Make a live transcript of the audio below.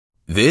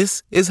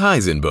This is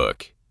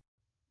Heisenbook.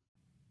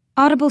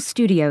 Audible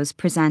Studios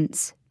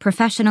presents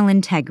Professional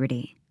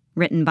Integrity,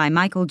 written by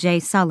Michael J.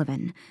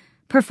 Sullivan,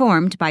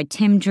 performed by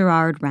Tim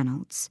Gerard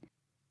Reynolds.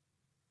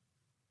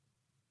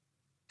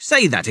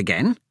 "Say that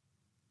again,"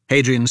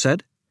 Hadrian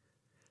said.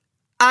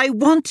 "I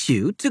want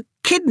you to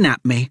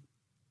kidnap me."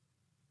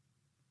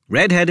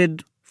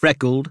 Red-headed,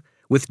 freckled,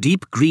 with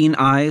deep green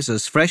eyes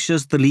as fresh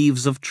as the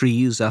leaves of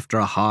trees after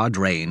a hard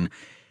rain,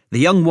 the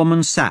young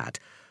woman sat,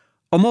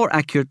 or more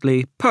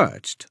accurately,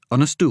 perched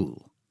on a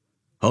stool.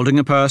 Holding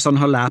a purse on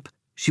her lap,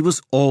 she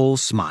was all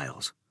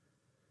smiles.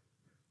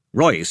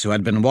 Royce, who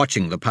had been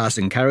watching the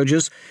passing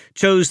carriages,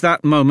 chose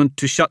that moment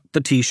to shut the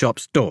tea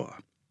shop's door.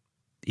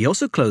 He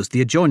also closed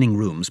the adjoining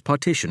room's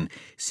partition,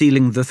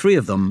 sealing the three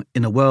of them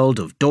in a world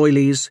of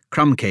doilies,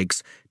 crumb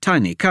cakes,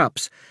 tiny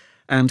cups,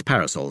 and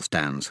parasol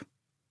stands.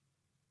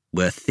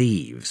 "We're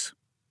thieves,"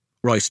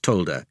 Royce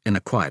told her in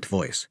a quiet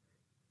voice.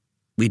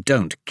 "We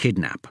don't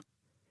kidnap."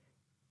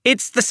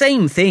 "It's the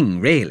same thing,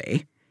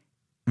 really,"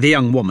 the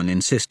young woman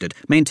insisted,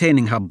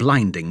 maintaining her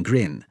blinding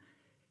grin.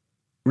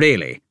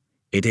 "Really,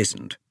 it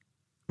isn't,"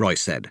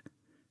 Royce said.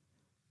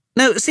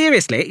 "No,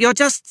 seriously, you're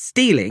just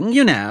stealing,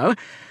 a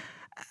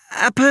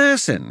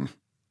person.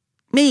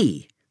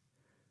 Me."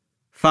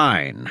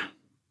 "Fine,"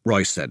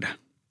 Royce said.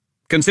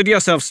 "Consider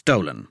yourself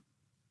stolen."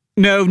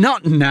 "No,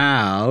 not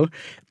now.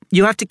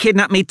 You have to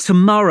kidnap me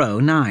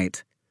tomorrow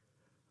night."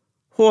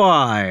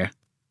 "Why?"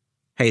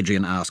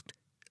 Hadrian asked,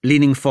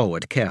 leaning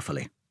forward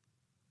carefully.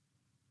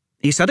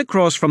 He sat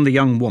across from the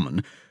young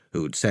woman,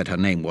 who'd said her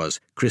name was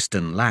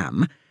Kristen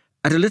Lamb,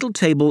 at a little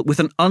table with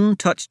an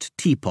untouched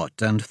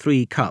teapot and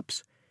 3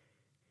 cups.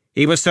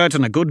 He was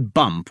certain a good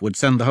bump would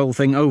send the whole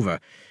thing over.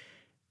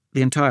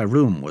 The entire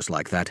room was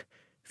like that,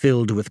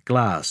 filled with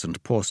glass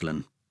and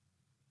porcelain.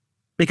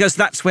 "Because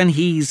that's when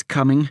he's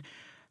coming,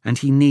 and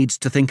he needs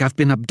to think I've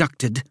been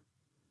abducted."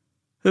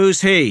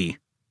 "Who's he?"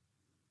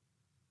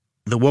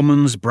 The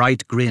woman's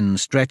bright grin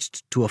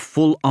stretched to a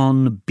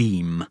full-on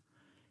beam.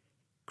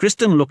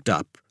 Kristen looked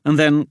up and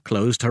then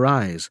closed her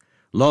eyes,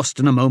 lost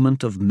in a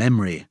moment of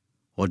memory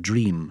or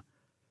dream.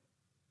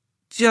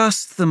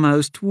 "Just the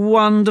most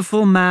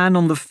wonderful man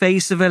on the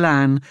face of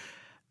Elan,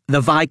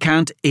 the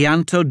Viscount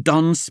Ianto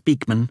Don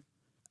Speakman."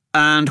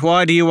 "And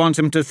why do you want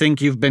him to think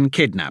you've been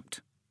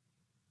kidnapped?"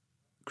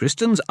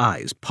 Kristen's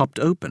eyes popped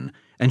open,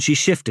 and she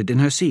shifted in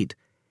her seat.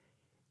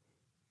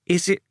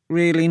 "Is it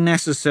really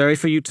necessary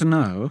for you to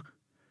know?"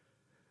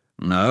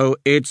 "No,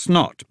 it's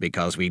not,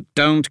 because we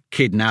don't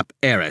kidnap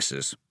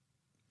heiresses."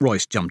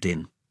 Royce jumped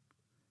in.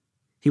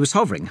 He was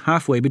hovering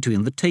halfway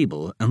between the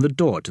table and the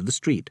door to the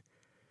street.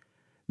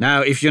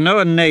 "Now, if you know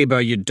a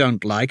neighbour you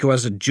don't like who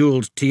has a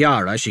jewelled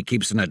tiara she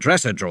keeps in a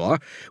dresser drawer,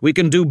 we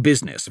can do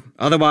business.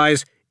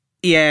 Otherwise,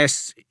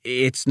 yes,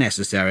 it's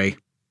necessary,"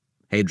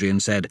 Hadrian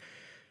said,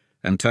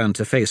 and turned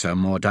to face her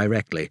more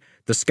directly,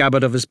 the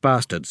scabbard of his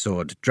bastard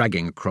sword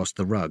dragging across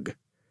the rug.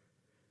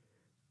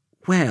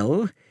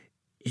 "Well,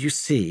 you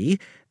see,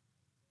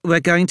 we're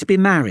going to be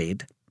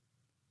married."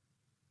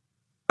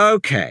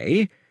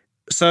 "Okay,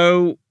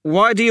 so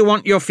why do you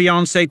want your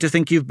fiancé to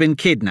think you've been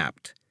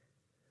kidnapped?"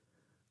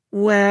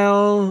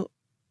 "Well..."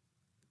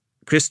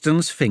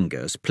 Kristen's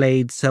fingers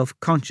played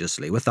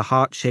self-consciously with the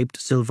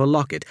heart-shaped silver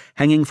locket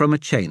hanging from a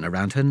chain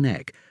around her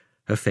neck,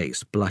 her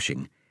face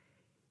blushing.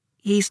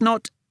 "He's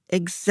not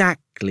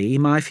exactly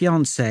my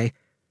fiancé."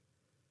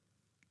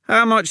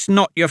 "How much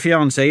not your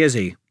fiancé is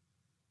he?"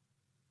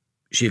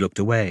 She looked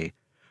away,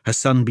 her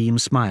sunbeam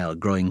smile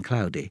growing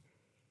cloudy.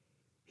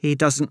 "He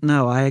doesn't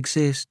know I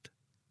exist."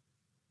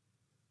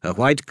 Her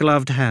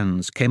white-gloved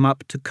hands came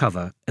up to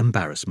cover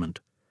embarrassment.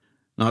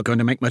 "Not going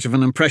to make much of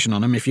an impression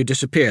on him if you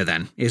disappear,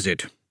 then, is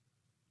it?"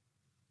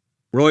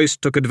 Royce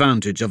took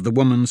advantage of the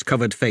woman's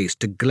covered face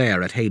to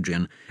glare at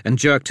Hadrian and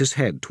jerked his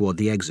head toward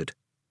the exit.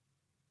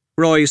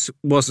 Royce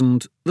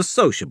wasn't the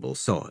sociable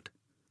sort.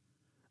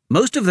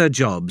 Most of their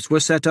jobs were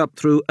set up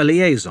through a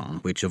liaison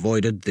which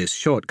avoided this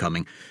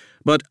shortcoming,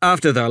 but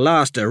after their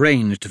last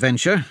arranged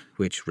venture,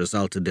 which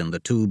resulted in the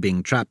two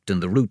being trapped in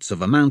the roots of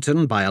a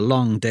mountain by a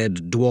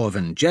long-dead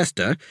dwarven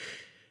jester,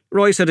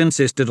 Royce had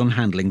insisted on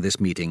handling this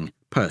meeting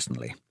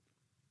personally.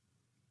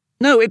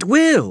 "No, it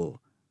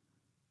will!"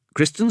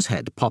 Kristen's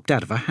head popped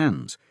out of her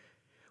hands.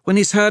 "When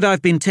he's heard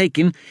I've been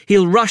taken,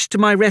 he'll rush to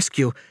my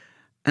rescue,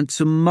 and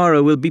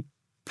tomorrow will be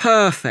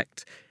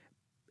perfect.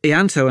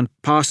 Ianto and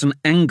Parson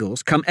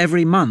Engels come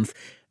every month.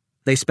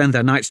 They spend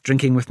their nights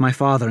drinking with my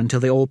father until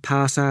they all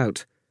pass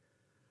out."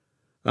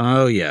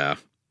 "Oh, yeah.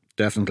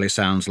 Definitely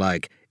sounds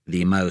like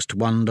the most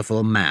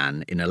wonderful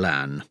man in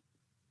Elan."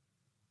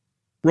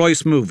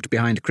 Royce moved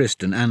behind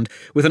Kristen and,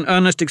 with an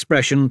earnest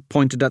expression,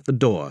 pointed at the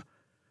door.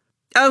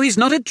 "Oh, he's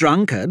not a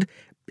drunkard.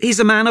 He's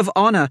a man of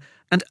honour,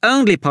 and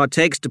only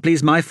partakes to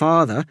please my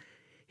father.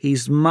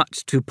 He's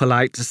much too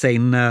polite to say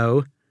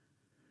no."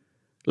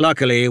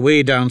 "Luckily,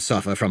 we don't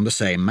suffer from the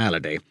same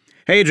malady.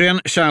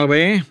 Hadrian, shall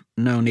we?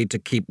 No need to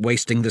keep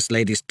wasting this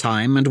lady's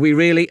time, and we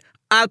really—"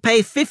 "I'll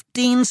pay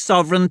 15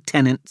 sovereign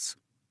tenants."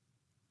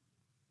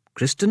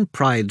 Kristen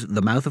pried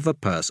the mouth of her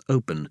purse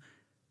open.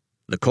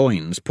 The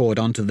coins poured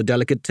onto the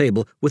delicate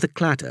table with a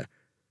clatter.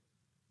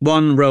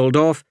 One rolled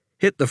off,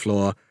 hit the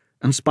floor,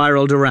 and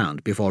spiraled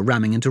around before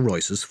ramming into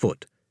Royce's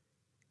foot.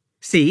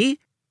 "See?"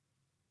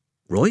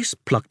 Royce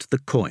plucked the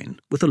coin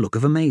with a look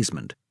of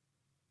amazement.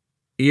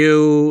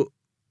 "You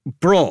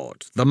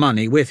brought the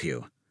money with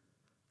you?"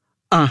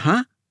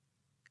 "Uh-huh,"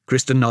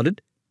 Kristen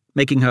nodded,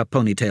 making her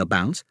ponytail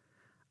bounce.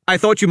 "I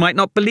thought you might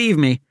not believe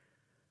me."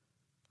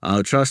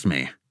 "Oh, trust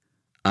me,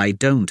 I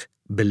don't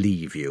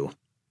believe you."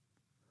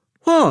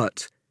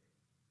 "What?"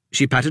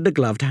 She patted a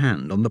gloved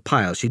hand on the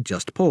pile she'd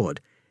just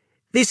poured.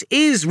 "This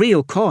is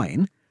real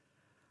coin."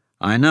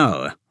 "I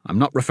know. I'm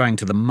not referring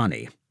to the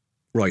money,"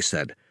 Royce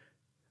said.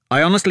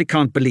 "I honestly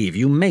can't believe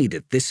you made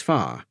it this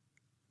far."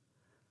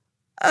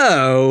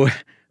 "Oh."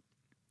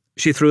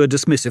 She threw a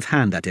dismissive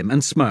hand at him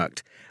and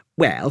smirked.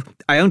 "Well,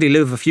 I only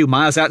live a few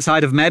miles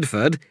outside of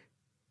Medford."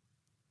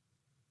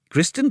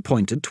 Kristen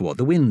pointed toward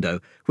the window,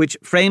 which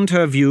framed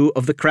her view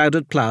of the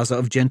crowded plaza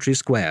of Gentry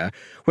Square,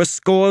 where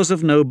scores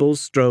of nobles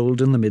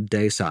strolled in the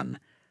midday sun.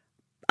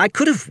 "I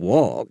could have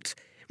walked.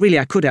 Really,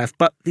 I could have,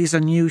 but these are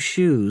new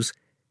shoes."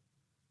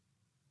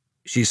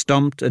 She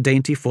stomped a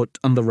dainty foot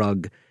on the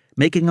rug,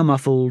 making a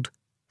muffled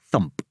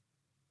thump.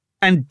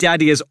 "And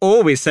Daddy is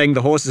always saying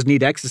the horses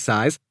need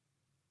exercise."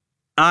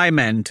 "I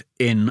meant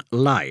in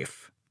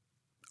life,"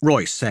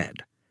 Royce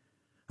said.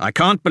 "I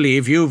can't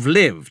believe you've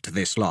lived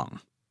this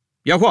long.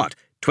 You're what,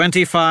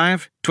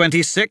 25,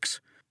 26?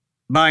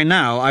 By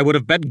now I would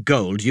have bet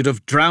gold you'd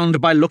have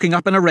drowned by looking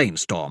up in a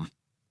rainstorm."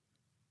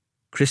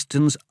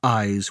 Kristen's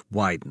eyes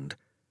widened.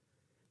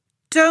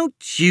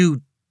 "Don't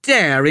you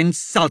dare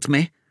insult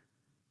me!"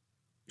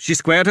 She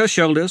squared her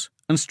shoulders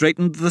and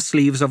straightened the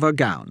sleeves of her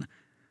gown.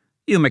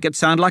 "You make it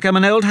sound like I'm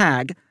an old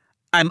hag.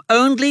 I'm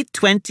only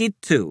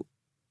 22.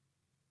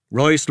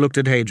 Royce looked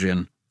at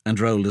Hadrian and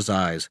rolled his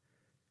eyes.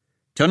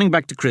 Turning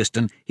back to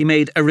Kristen, he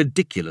made a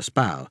ridiculous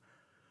bow.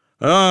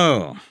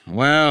 "Oh,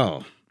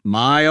 well,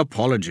 my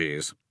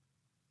apologies."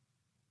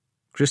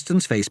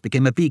 Kristen's face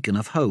became a beacon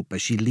of hope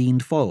as she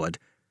leaned forward.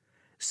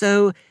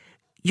 "So,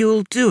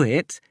 you'll do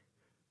it?"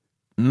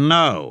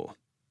 "No."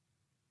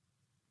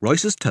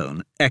 Royce's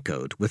tone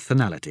echoed with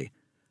finality.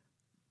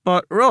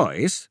 "But,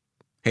 Royce,"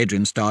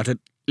 Hadrian started.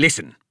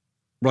 "Listen,"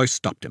 Royce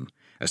stopped him.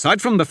 "Aside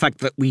from the fact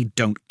that we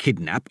don't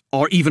kidnap,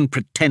 or even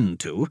pretend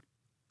to,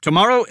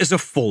 tomorrow is a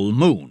full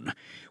moon,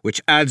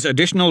 which adds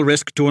additional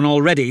risk to an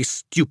already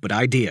stupid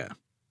idea."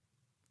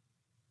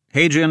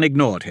 Hadrian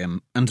ignored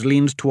him and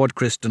leaned toward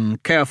Kristen,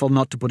 careful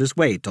not to put his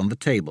weight on the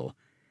table.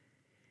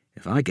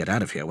 "If I get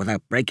out of here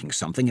without breaking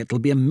something, it'll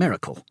be a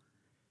miracle.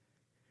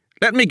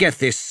 Let me get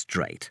this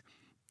straight.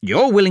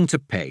 You're willing to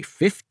pay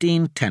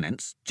 15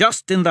 tenants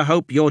just in the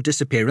hope your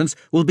disappearance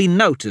will be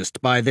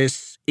noticed by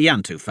this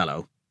Iantu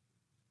fellow."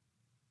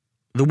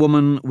 The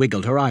woman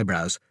wiggled her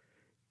eyebrows.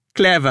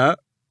 "Clever,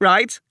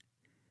 right?"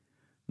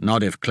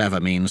 "Not if clever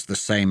means the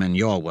same in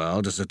your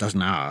world as it does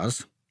in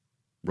ours,"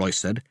 Royce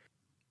said.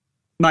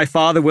 "My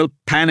father will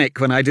panic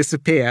when I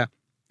disappear,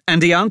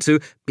 and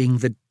Iantu, being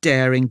the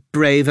daring,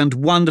 brave, and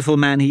wonderful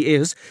man he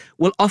is,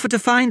 will offer to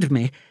find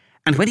me,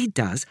 and when he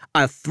does,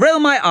 I'll throw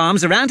my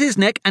arms around his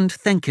neck and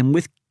thank him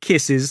with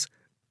kisses.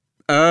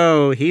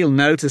 Oh, he'll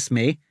notice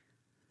me.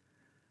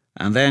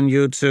 And then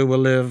you two will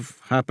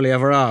live happily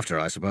ever after,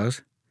 I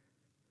suppose."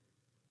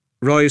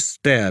 Royce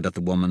stared at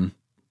the woman,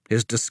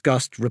 his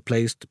disgust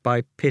replaced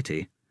by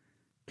pity.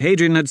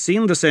 Hadrian had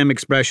seen the same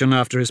expression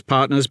after his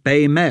partner's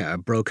bay mare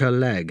broke her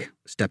leg,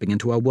 stepping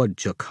into a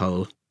woodchuck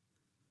hole.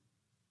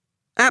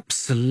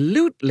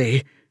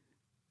 "Absolutely!"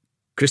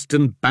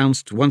 Kristen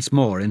bounced once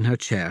more in her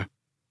chair.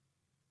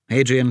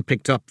 Hadrian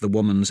picked up the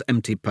woman's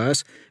empty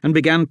purse and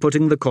began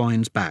putting the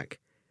coins back.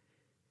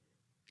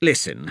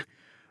 "Listen,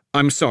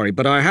 I'm sorry,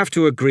 but I have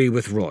to agree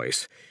with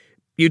Royce.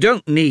 You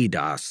don't need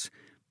us.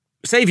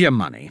 Save your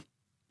money.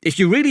 If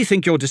you really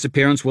think your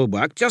disappearance will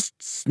work,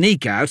 just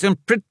sneak out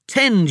and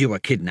pretend you were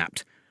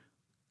kidnapped."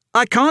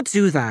 "I can't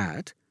do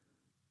that."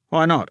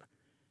 "Why not?"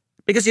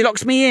 "Because he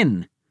locks me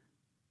in."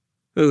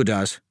 "Who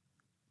does?"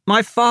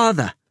 "My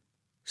father."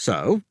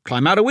 "So,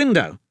 climb out a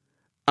window."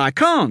 "I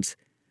can't."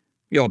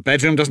 "Your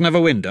bedroom doesn't have a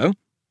window?"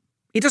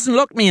 "He doesn't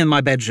lock me in my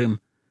bedroom."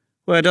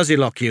 "Where does he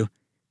lock you?"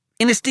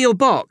 "In a steel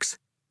box.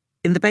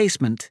 In the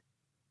basement."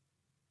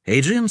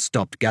 Hadrian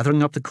stopped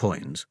gathering up the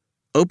coins,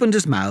 opened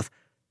his mouth,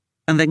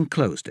 and then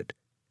closed it.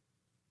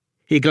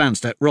 He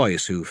glanced at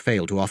Royce, who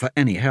failed to offer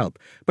any help,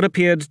 but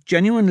appeared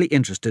genuinely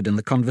interested in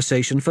the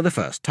conversation for the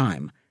first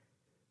time.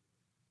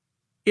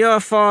 "Your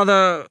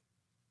father—"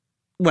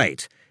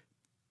 "Wait."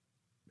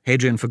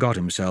 Hadrian forgot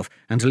himself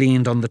and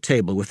leaned on the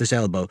table with his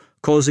elbow,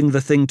 causing the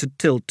thing to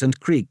tilt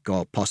and creak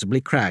or possibly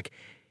crack.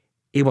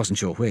 He wasn't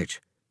sure which.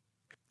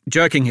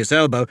 Jerking his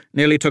elbow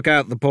nearly took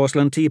out the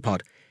porcelain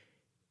teapot.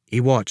 He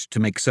watched to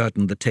make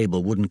certain the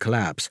table wouldn't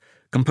collapse,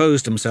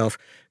 composed himself,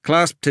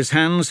 clasped his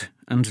hands,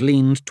 and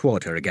leaned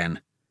toward her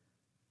again.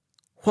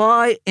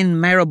 "Why, in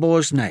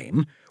Marabor's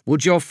name,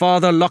 would your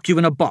father lock you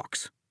in a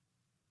box?"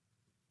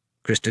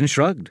 Kristen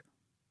shrugged,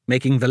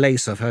 making the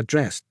lace of her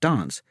dress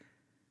dance.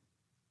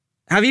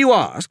 "Have you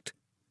asked?"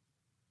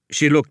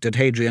 She looked at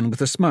Hadrian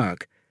with a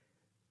smirk.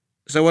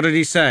 "So what did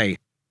he say?"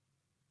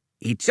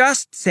 "He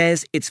just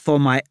says it's for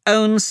my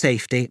own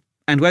safety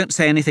and won't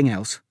say anything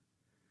else."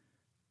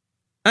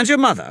 "And your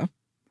mother?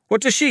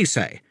 What does she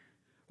say?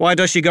 Why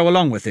does she go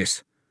along with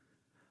this?"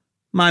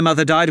 "My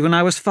mother died when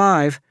I was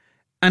 5,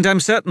 and I'm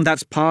certain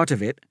that's part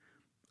of it.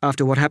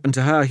 After what happened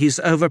to her, he's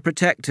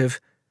overprotective."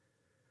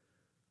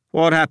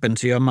 "What happened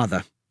to your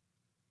mother?"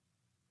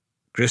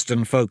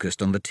 Kristen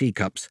focused on the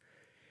teacups.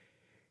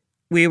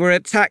 "We were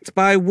attacked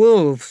by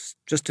wolves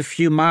just a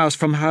few miles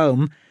from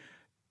home.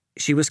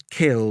 She was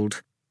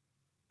killed.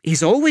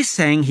 He's always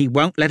saying he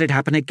won't let it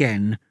happen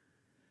again."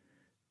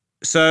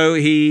 "So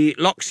he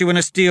locks you in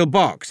a steel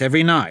box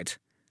every night?"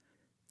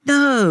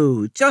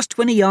 "No, just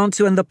when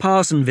Iantu and the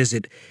parson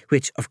visit,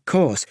 which, of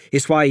course,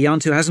 is why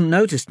Iantu hasn't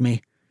noticed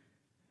me."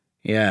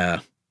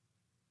 "Yeah."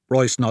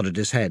 Royce nodded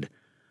his head.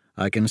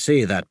 "I can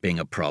see that being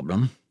a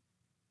problem."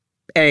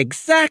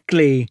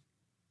 "Exactly."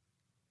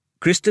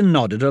 Kristen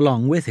nodded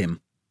along with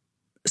him.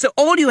 "So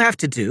all you have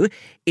to do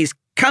is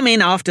come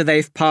in after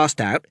they've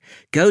passed out,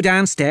 go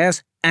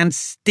downstairs, and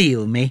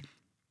steal me.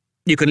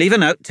 You can leave a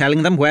note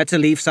telling them where to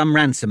leave some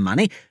ransom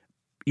money.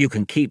 You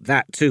can keep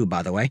that too,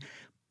 by the way.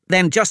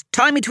 Then just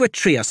tie me to a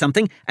tree or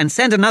something and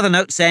send another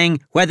note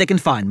saying where they can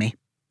find me."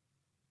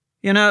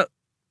 "You know,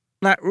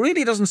 that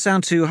really doesn't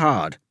sound too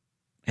hard,"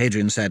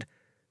 Hadrian said.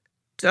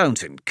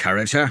 "Don't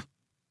encourage her."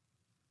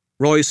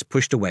 Royce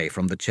pushed away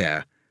from the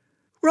chair.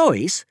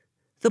 "Royce,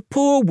 the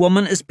poor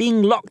woman is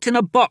being locked in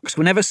a box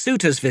whenever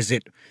suitors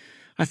visit.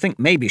 I think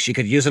maybe she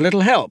could use a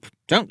little help,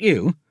 don't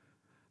you?"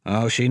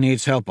 "Oh, she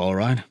needs help, all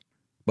right.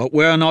 But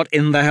we're not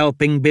in the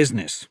helping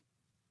business."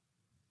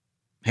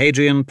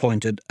 Hadrian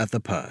pointed at the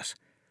purse.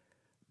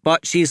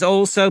 "But she's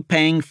also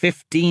paying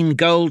 15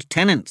 gold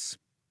tenants.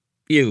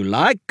 You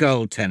like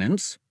gold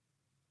tenants?"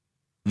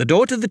 The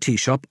door to the tea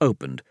shop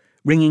opened,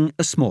 ringing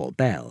a small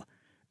bell,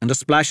 and a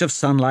splash of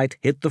sunlight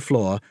hit the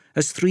floor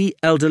as 3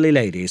 elderly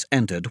ladies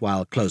entered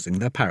while closing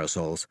their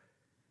parasols.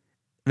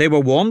 They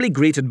were warmly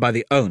greeted by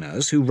the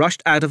owners, who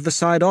rushed out of the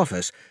side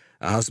office,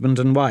 a husband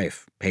and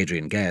wife,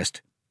 Hadrian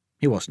guessed.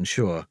 He wasn't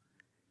sure.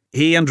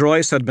 He and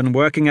Royce had been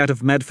working out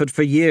of Medford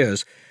for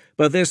years,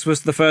 but this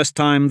was the first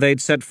time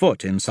they'd set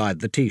foot inside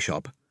the tea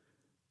shop.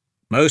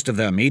 Most of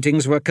their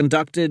meetings were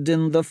conducted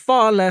in the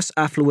far less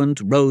affluent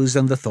Rose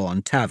and the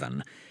Thorn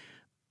Tavern.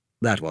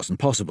 That wasn't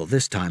possible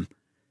this time.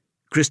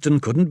 Kristen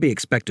couldn't be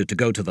expected to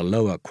go to the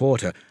lower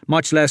quarter,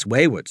 much less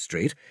Wayward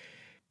Street.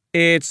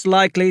 It's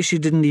likely she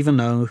didn't even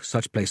know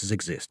such places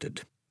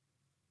existed.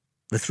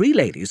 The 3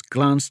 ladies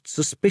glanced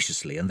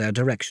suspiciously in their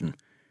direction.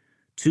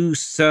 2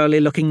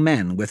 surly-looking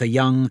men with a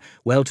young,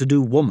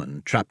 well-to-do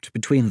woman trapped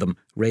between them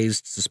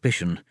raised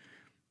suspicion.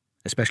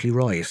 Especially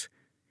Royce.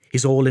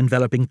 His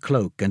all-enveloping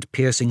cloak and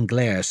piercing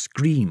glare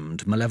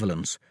screamed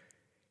malevolence.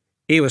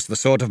 He was the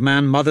sort of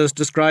man mothers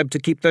described to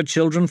keep their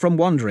children from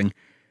wandering.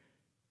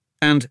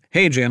 And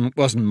Hadrian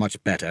wasn't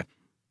much better,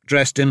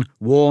 dressed in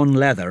worn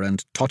leather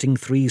and totting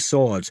 3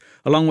 swords,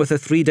 along with a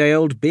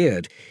 3-day-old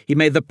beard. He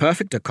made the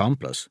perfect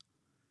accomplice.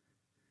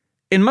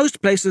 In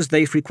most places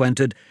they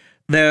frequented,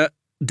 their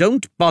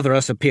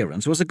don't-bother-us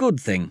appearance was a good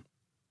thing.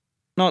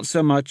 Not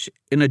so much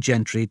in a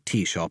gentry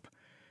tea shop.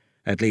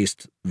 At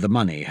least the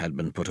money had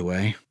been put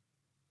away.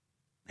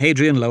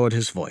 Hadrian lowered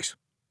his voice.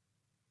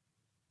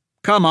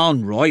 "Come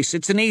on, Royce,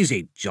 it's an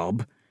easy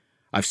job.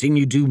 I've seen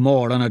you do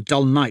more on a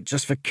dull night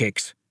just for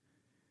kicks."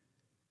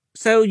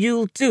 "So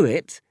you'll do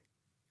it?"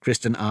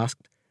 Kristen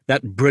asked,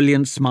 that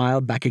brilliant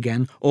smile back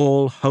again,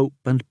 all hope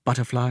and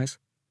butterflies.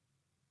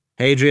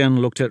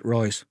 Hadrian looked at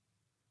Royce.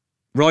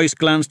 Royce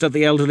glanced at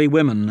the elderly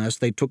women as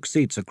they took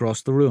seats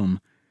across the room.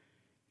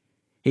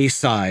 He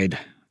sighed,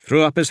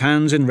 threw up his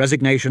hands in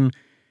resignation,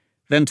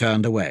 then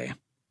turned away.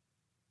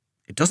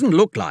 "It doesn't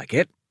look like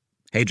it,"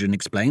 Hadrian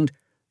explained,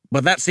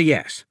 "but that's a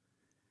yes."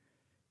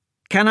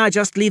 "Can I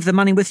just leave the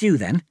money with you,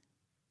 then?"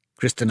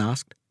 Kristen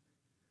asked.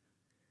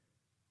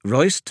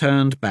 Royce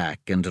turned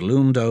back and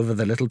loomed over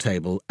the little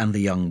table and the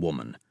young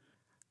woman.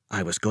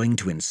 "I was going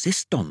to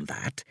insist on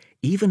that,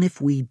 even if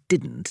we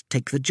didn't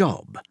take the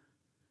job."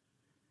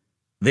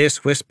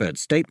 This whispered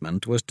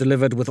statement was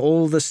delivered with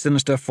all the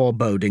sinister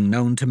foreboding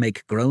known to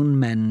make grown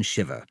men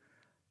shiver.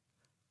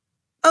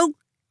 "Oh,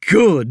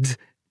 good!"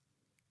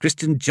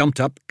 Kristen jumped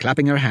up,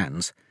 clapping her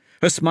hands,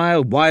 her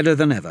smile wider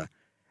than ever.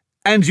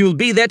 "And you'll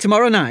be there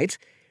tomorrow night?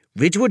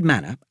 Ridgewood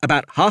Manor,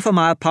 about half a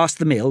mile past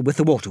the mill with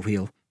the water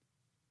wheel."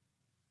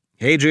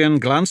 Hadrian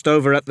glanced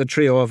over at the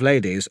trio of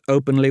ladies,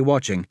 openly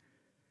watching.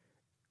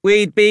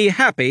 "We'd be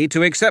happy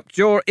to accept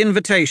your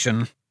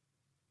invitation."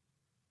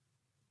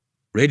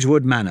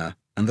 Ridgewood Manor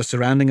and the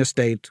surrounding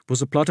estate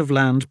was a plot of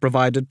land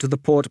provided to the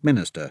port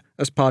minister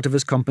as part of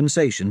his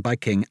compensation by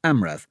King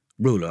Amrath,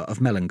 ruler of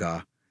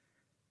Melangar.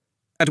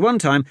 At one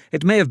time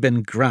it may have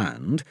been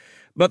grand,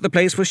 but the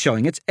place was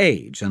showing its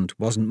age and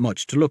wasn't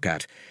much to look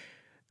at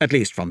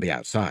least from the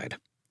outside.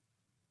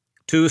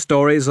 2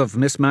 stories of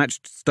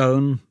mismatched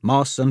stone,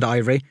 moss, and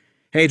ivory.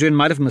 Hadrian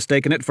might have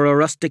mistaken it for a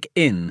rustic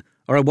inn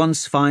or a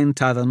once fine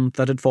tavern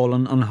that had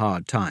fallen on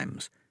hard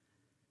times.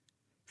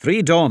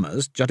 3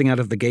 dormers jutting out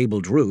of the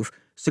gabled roof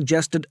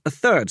suggested a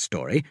 3rd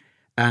story,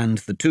 and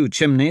the 2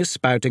 chimneys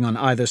spouting on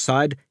either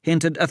side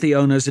hinted at the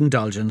owner's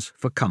indulgence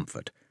for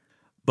comfort.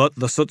 But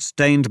the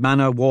soot-stained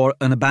manor wore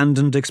an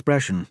abandoned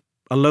expression,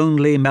 a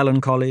lonely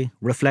melancholy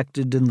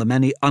reflected in the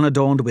many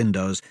unadorned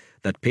windows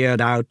that peered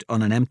out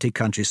on an empty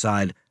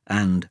countryside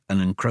and an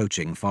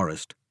encroaching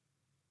forest.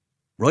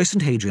 Royce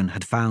and Hadrian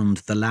had found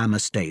the Lamb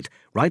estate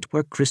right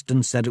where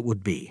Kristin said it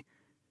would be,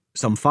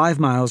 some 5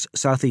 miles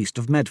southeast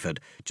of Medford,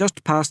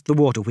 just past the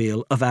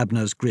waterwheel of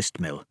Abner's grist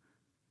mill.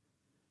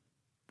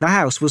 The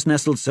house was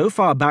nestled so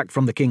far back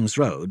from the King's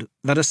Road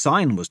that a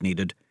sign was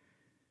needed.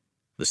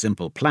 The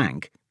simple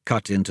plank,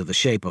 cut into the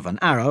shape of an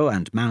arrow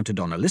and mounted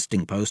on a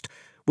listing post,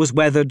 was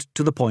weathered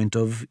to the point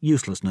of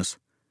uselessness.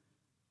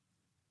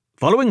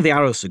 Following the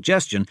arrow's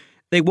suggestion,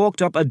 they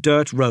walked up a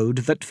dirt road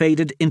that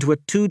faded into a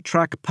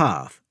 2-track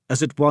path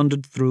as it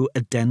wandered through a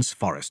dense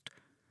forest.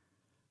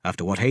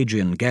 After what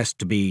Hadrian guessed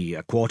to be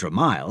a 1/4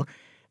 mile,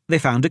 they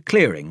found a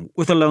clearing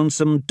with a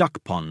lonesome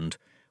duck pond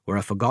where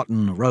a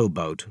forgotten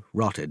rowboat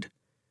rotted.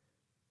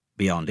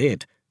 Beyond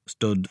it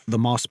stood the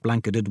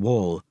moss-blanketed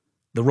wall,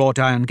 the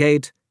wrought-iron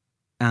gate,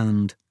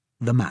 and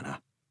the manor.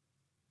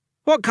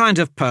 "What kind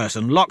of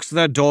person locks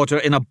their daughter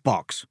in a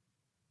box?"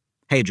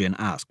 Hadrian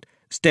asked,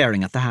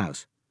 staring at the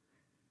house.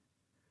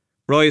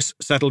 Royce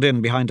settled in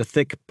behind a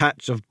thick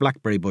patch of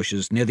blackberry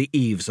bushes near the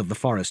eaves of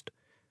the forest.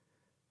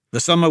 The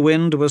summer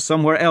wind was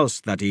somewhere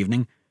else that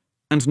evening,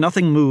 and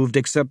nothing moved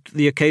except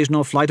the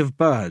occasional flight of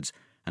birds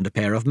and a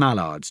pair of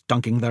mallards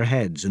dunking their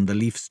heads in the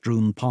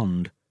leaf-strewn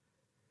pond.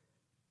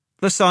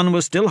 The sun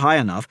was still high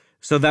enough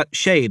so that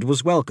shade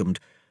was welcomed,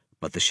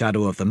 but the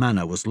shadow of the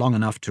manor was long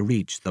enough to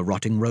reach the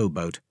rotting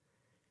rowboat.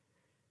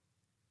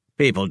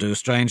 "People do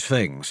strange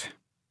things.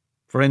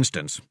 For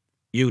instance,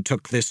 you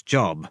took this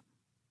job.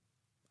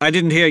 I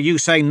didn't hear you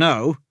say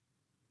no."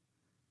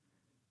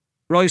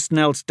 Royce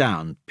knelt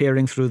down,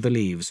 peering through the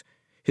leaves,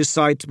 his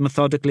sight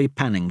methodically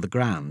panning the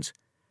grounds.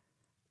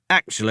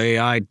 "Actually,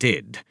 I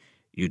did.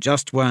 You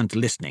just weren't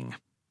listening.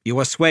 You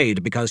were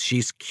swayed because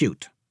she's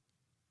cute.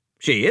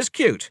 She is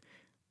cute.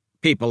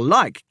 People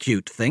like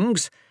cute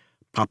things.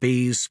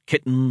 Puppies,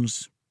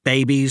 kittens,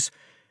 babies.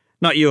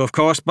 Not you, of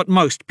course, but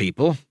most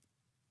people.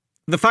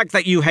 The fact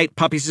that you hate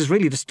puppies is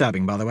really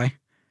disturbing, by the way."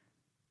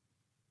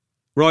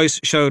 Royce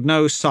showed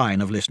no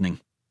sign of listening.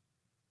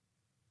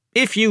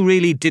 "If you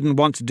really didn't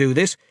want to do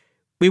this,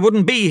 we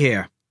wouldn't be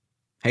here,"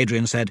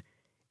 Hadrian said.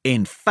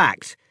 "In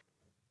fact,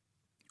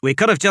 we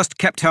could have just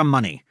kept her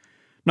money.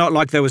 Not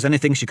like there was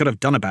anything she could have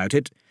done about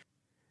it.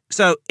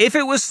 So if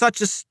it was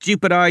such a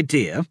stupid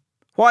idea,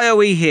 why are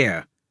we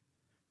here?"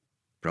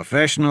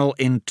 "Professional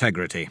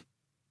integrity."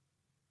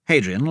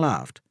 Hadrian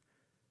laughed.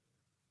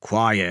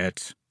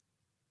 "Quiet,"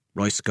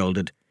 Royce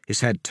scolded, his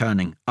head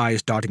turning,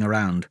 eyes darting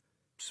around.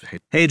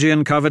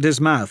 Hadrian covered his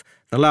mouth,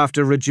 the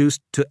laughter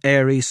reduced to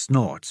airy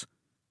snorts.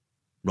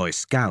 Royce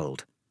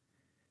scowled.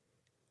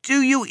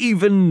 "Do you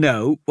even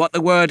know what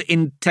the word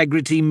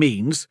integrity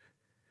means?"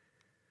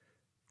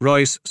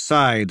 Royce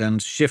sighed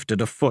and shifted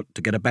a foot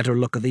to get a better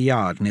look at the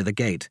yard near the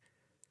gate.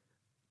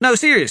 "No,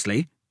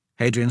 seriously,"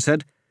 Hadrian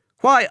said.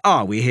 "Why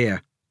are we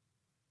here?"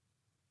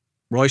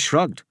 Royce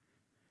shrugged.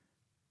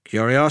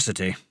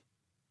 "Curiosity.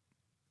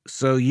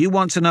 So you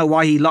want to know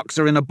why he locks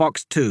her in a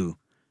box too?"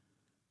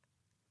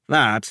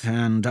 "That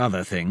and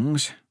other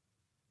things."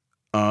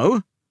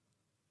 "Oh?"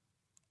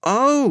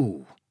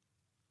 "Oh!"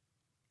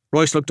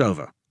 Royce looked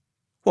over.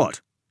 "What?"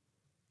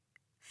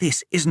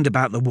 "This isn't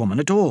about the woman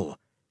at all.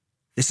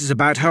 This is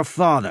about her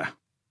father."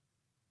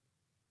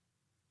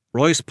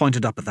 Royce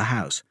pointed up at the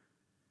house.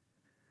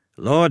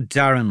 "Lord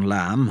Darren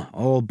Lamb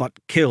all but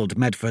killed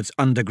Medford's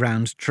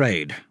underground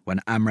trade when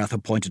Amrath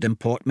appointed him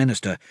Port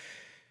Minister.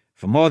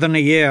 For more than a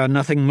year,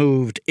 nothing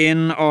moved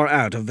in or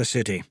out of the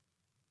city."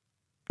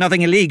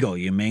 "Nothing illegal,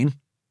 you mean?"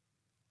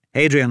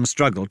 Hadrian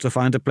struggled to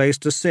find a place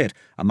to sit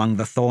among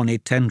the thorny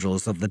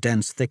tendrils of the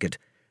dense thicket.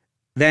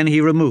 Then he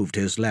removed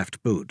his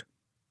left boot.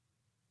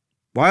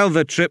 While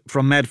the trip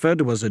from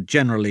Medford was a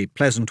generally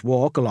pleasant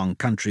walk along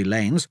country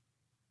lanes,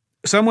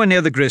 somewhere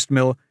near the grist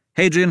mill,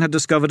 Hadrian had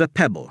discovered a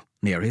pebble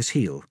near his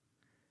heel.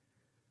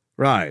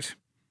 "Right,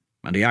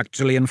 and he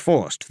actually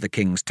enforced the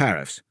king's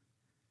tariffs."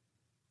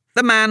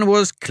 "The man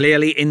was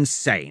clearly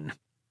insane."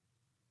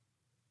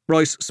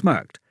 Royce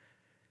smirked.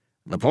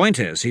 "The point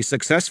is, he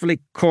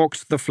successfully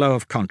corked the flow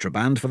of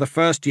contraband for the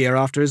first year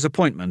after his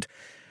appointment,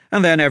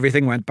 and then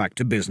everything went back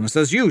to business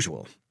as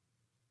usual.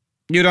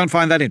 You don't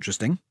find that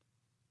interesting?"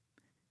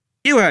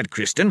 "You heard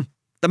Kristin.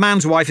 The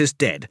man's wife is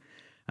dead,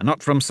 and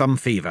not from some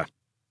fever.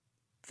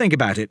 Think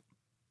about it.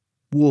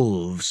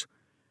 Wolves.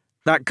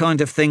 That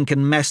kind of thing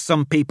can mess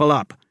some people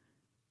up.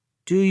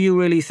 Do you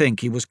really think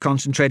he was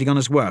concentrating on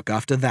his work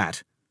after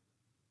that?"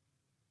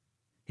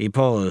 He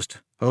paused,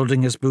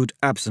 holding his boot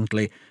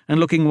absently and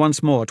looking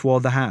once more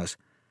toward the house.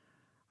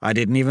 "I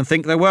didn't even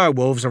think there were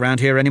wolves around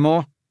here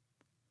anymore."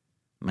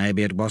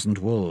 "Maybe it wasn't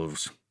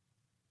wolves."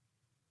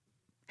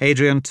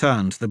 Hadrian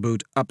turned the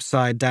boot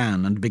upside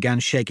down and began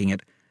shaking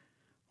it.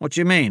 "What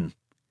do you mean?"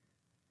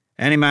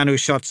 Any man who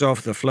shuts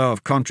off the flow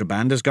of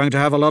contraband is going to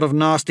have a lot of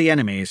nasty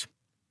enemies.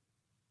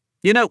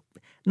 You know,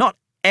 not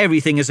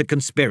everything is a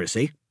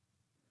conspiracy.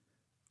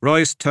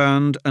 Royce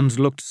turned and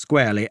looked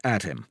squarely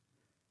at him.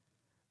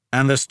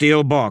 And the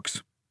steel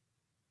box.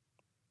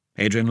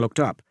 Hadrian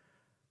looked up.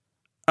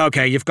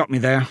 Okay, you've got me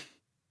there.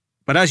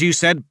 But as you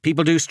said,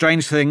 people do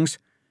strange things.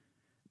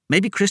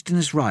 Maybe Kristin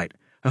is right.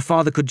 Her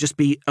father could just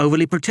be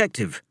overly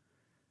protective.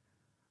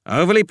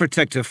 Overly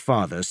protective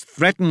fathers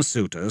threaten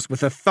suitors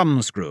with a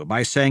thumbscrew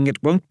by saying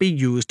it won't be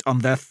used on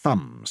their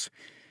thumbs.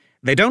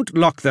 They don't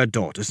lock their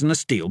daughters in a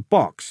steel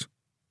box.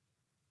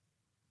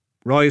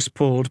 Royce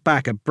pulled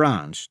back a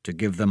branch to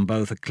give them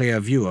both a clear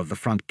view of the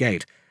front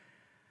gate.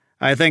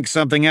 I think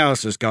something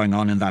else is going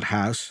on in that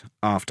house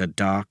after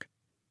dark.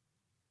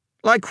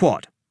 Like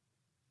what?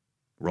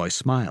 Royce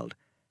smiled.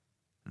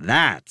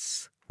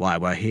 That's why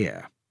we're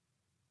here.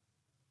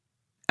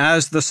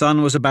 As the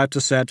sun was about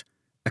to set,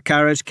 a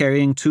carriage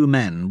carrying 2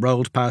 men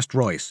rolled past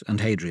Royce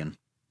and Hadrian.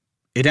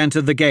 It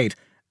entered the gate,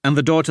 and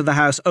the door to the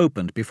house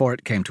opened before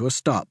it came to a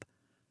stop.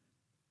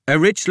 A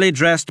richly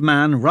dressed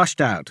man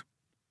rushed out.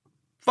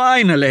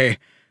 Finally!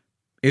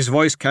 His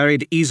voice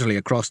carried easily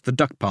across the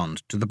duck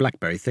pond to the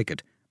blackberry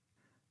thicket.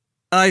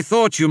 I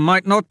thought you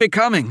might not be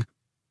coming.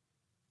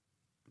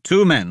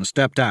 2 men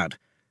stepped out.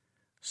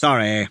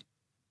 Sorry,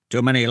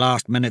 too many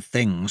last-minute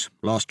things,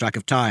 lost track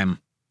of time,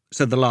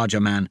 said the larger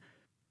man.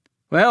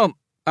 Well,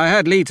 I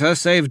had Lita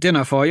save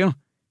dinner for you.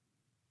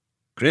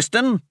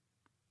 Kristin?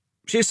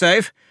 She's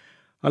safe.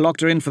 I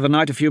locked her in for the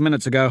night a few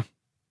minutes ago.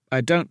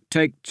 I don't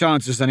take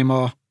chances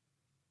anymore.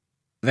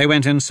 They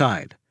went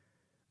inside.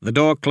 The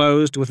door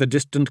closed with a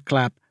distant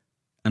clap,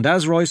 and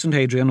as Royce and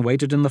Hadrian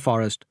waited in the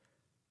forest,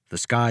 the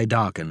sky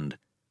darkened,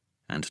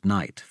 and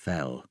night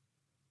fell.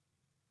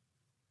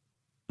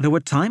 There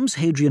were times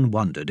Hadrian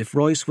wondered if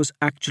Royce was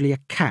actually a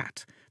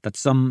cat that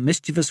some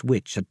mischievous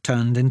witch had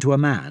turned into a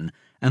man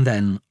and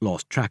then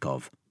lost track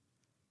of.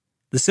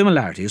 The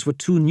similarities were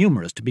too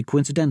numerous to be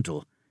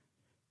coincidental.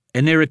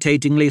 An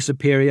irritatingly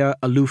superior,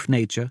 aloof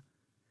nature,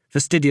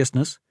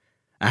 fastidiousness,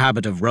 a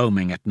habit of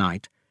roaming at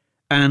night,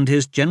 and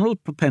his general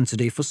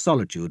propensity for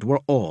solitude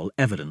were all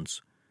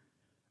evidence.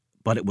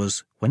 But it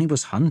was when he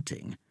was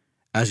hunting,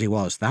 as he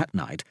was that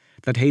night,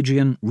 that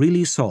Hadrian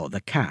really saw the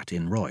cat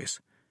in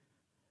Royce.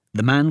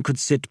 The man could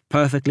sit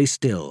perfectly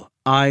still,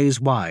 eyes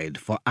wide,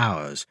 for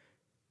hours.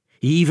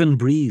 He even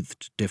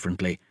breathed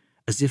differently,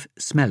 as if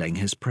smelling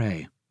his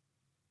prey.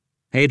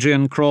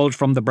 Hadrian crawled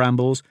from the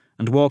brambles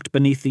and walked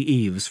beneath the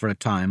eaves for a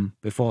time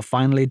before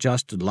finally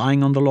just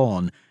lying on the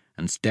lawn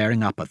and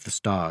staring up at the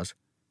stars.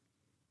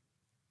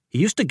 He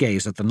used to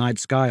gaze at the night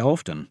sky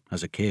often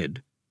as a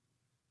kid.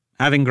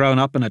 Having grown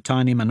up in a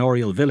tiny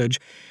manorial village,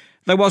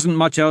 there wasn't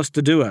much else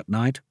to do at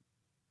night,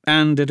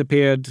 and it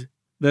appeared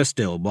there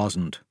still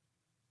wasn't.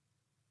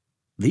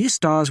 These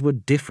stars were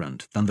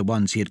different than the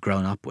ones he had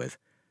grown up with.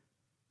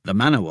 The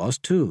manor was,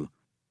 too.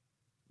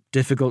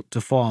 Difficult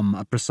to form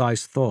a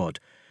precise thought,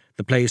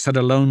 the place had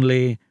a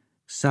lonely,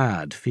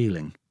 sad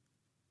feeling.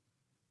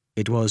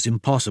 It was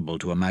impossible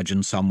to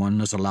imagine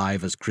someone as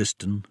alive as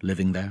Kristin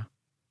living there.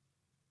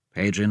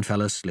 Hadrian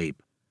fell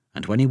asleep,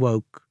 and when he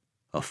woke,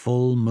 a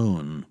full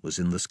moon was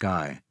in the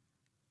sky.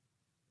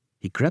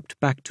 He crept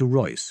back to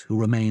Royce, who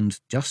remained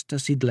just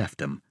as he'd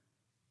left him,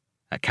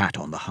 a cat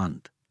on the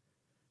hunt.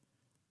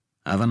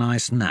 Have a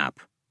nice nap?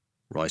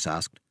 Royce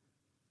asked.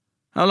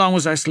 How long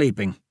was I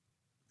sleeping?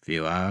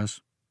 Few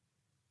hours.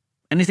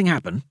 Anything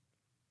happen?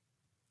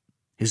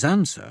 His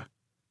answer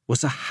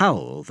was a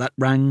howl that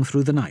rang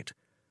through the night.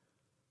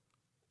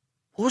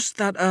 Was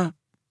that a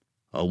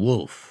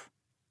wolf,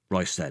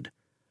 Royce said.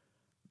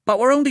 But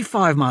we're only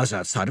 5 miles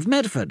outside of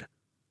Medford.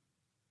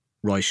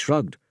 Royce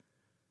shrugged.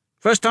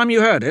 First time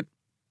you heard it?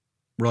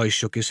 Royce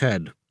shook his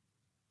head.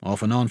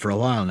 Off and on for a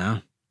while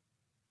now.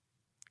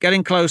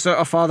 Getting closer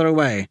or farther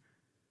away?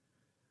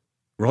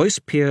 Royce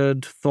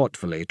peered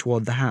thoughtfully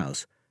toward the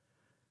house.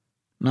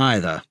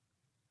 Neither.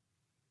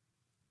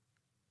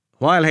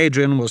 While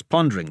Hadrian was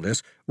pondering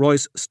this,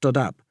 Royce stood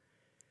up.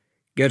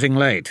 Getting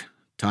late.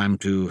 Time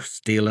to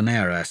steal an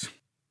heiress.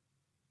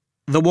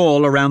 The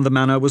wall around the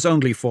manor was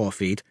only 4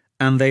 feet,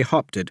 and they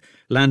hopped it,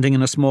 landing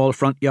in a small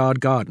front-yard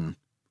garden.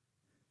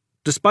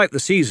 Despite the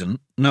season,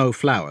 no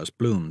flowers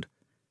bloomed.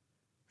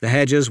 The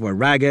hedges were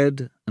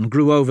ragged and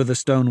grew over the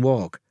stone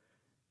walk.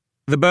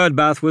 The bird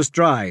bath was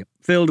dry,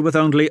 filled with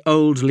only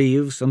old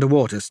leaves and a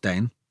water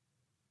stain.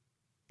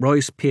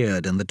 Royce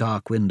peered in the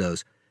dark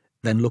windows,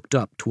 then looked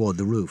up toward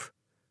the roof.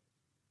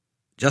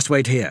 Just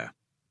wait here,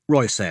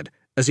 Royce said,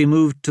 as he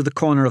moved to the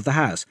corner of the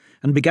house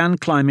and began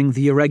climbing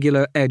the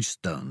irregular edge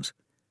stones.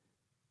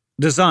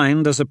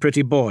 Designed as a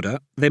pretty border,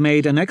 they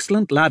made an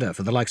excellent ladder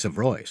for the likes of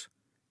Royce.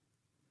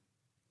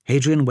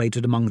 Hadrian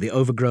waited among the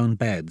overgrown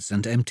beds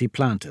and empty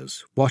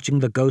planters, watching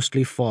the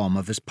ghostly form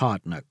of his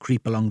partner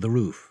creep along the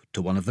roof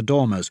to one of the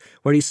dormers,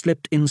 where he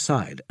slipped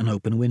inside an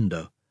open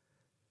window.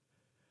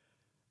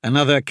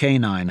 Another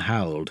canine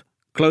howled,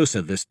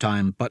 closer this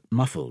time, but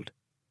muffled.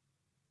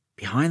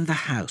 Behind the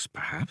house,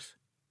 perhaps?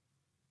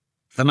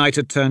 The night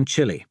had turned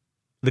chilly,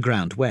 the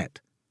ground wet.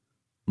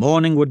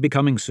 Morning would be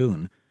coming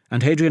soon,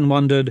 and Hadrian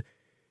wondered,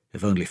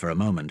 if only for a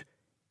moment,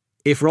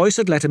 if Royce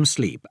had let him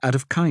sleep out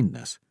of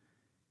kindness.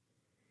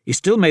 He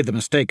still made the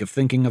mistake of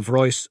thinking of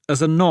Royce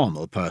as a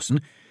normal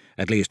person,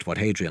 at least what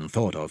Hadrian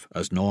thought of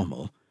as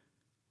normal.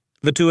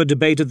 The two had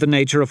debated the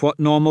nature of what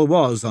normal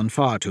was on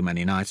far too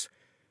many nights.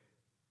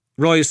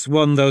 Royce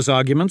won those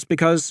arguments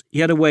because he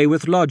had a way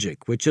with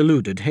logic which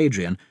eluded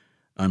Hadrian,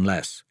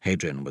 unless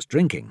Hadrian was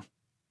drinking.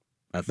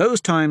 At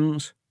those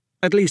times,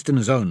 at least in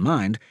his own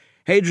mind,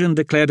 Hadrian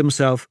declared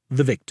himself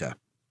the victor.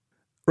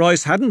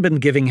 Royce hadn't been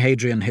giving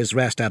Hadrian his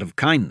rest out of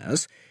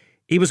kindness.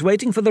 He was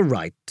waiting for the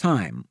right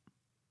time,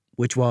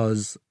 which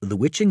was the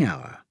witching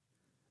hour,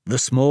 the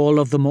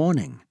small of the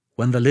morning,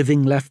 when the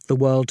living left the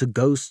world to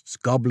ghosts,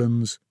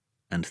 goblins,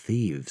 and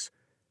thieves.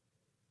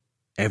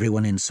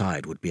 Everyone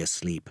inside would be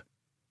asleep.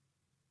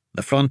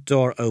 The front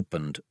door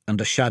opened,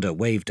 and a shadow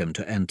waved him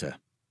to enter.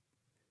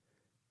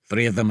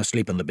 3 of them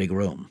asleep in the big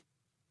room.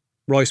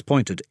 Royce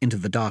pointed into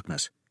the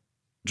darkness.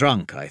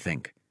 Drunk, I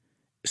think.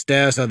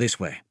 Stairs are this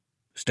way.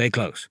 Stay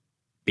close.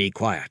 Be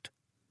quiet.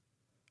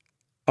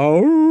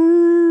 Oh!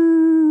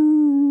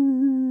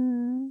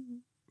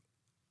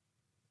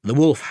 The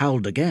wolf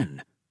howled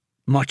again,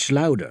 much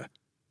louder.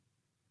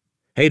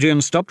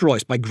 Hadrian stopped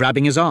Royce by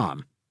grabbing his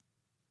arm.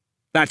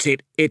 That's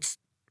it. It's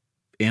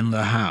in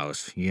the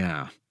house,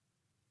 yeah.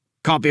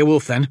 Can't be a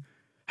wolf, then.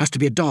 Has to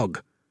be a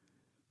dog.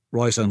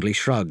 Royce only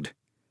shrugged.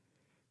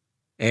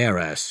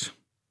 Heiress,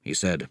 he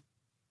said,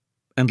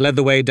 and led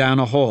the way down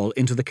a hall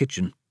into the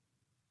kitchen.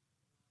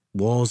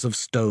 Walls of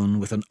stone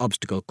with an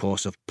obstacle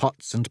course of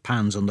pots and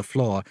pans on the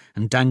floor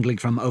and dangling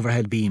from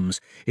overhead beams,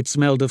 it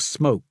smelled of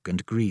smoke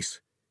and grease.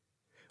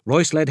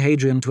 Royce led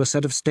Hadrian to a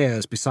set of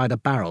stairs beside a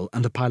barrel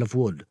and a pile of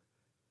wood.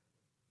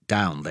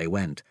 Down they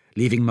went,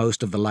 leaving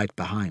most of the light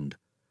behind.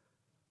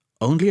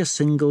 Only a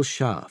single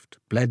shaft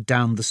bled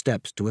down the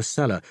steps to a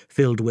cellar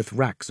filled with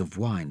racks of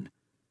wine.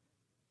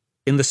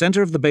 In the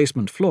center of the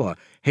basement floor,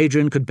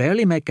 Hadrian could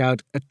barely make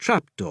out a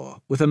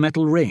trapdoor with a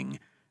metal ring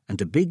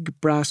and a big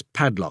brass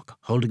padlock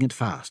holding it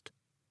fast.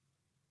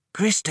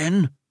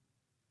 "Kristin,"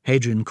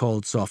 Hadrian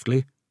called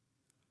softly.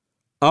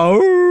 "Oh!"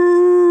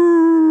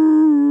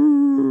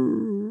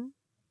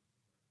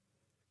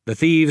 The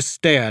thieves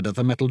stared at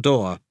the metal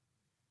door,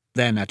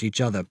 then at each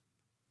other.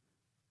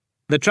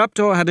 The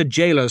trapdoor had a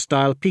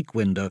jailer-style peek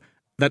window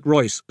that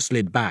Royce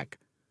slid back.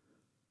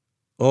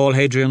 All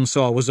Hadrian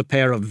saw was a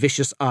pair of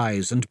vicious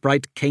eyes and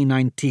bright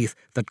canine teeth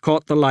that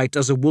caught the light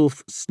as a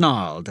wolf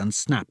snarled and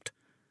snapped.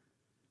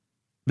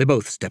 They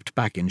both stepped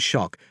back in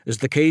shock as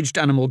the caged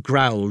animal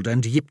growled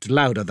and yipped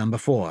louder than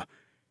before.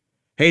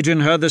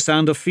 Hadrian heard the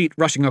sound of feet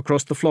rushing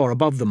across the floor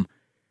above them.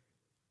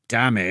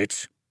 "Damn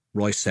it,"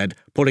 Royce said,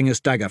 pulling his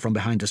dagger from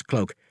behind his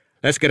cloak.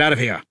 "Let's get out of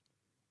here."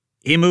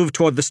 He moved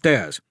toward the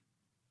stairs.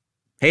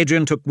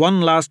 Hadrian took one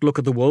last look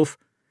at the wolf.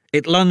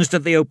 It lunged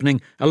at the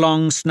opening, a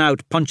long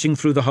snout punching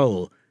through the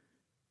hole.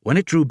 When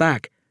it drew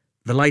back,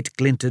 the light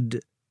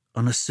glinted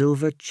on a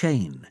silver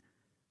chain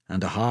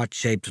and a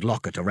heart-shaped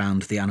locket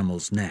around the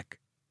animal's neck.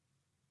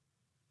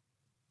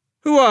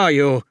 "Who are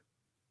you?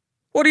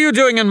 What are you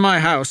doing in my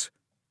house?"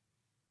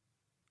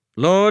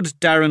 Lord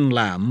Darren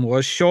Lamb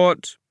was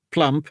short,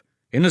 plump,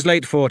 in his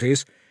late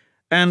 40s,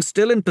 and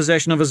still in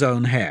possession of his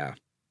own hair.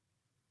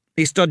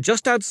 He stood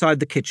just outside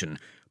the kitchen,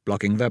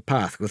 blocking their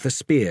path with a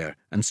spear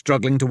and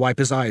struggling to wipe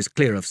his eyes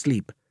clear of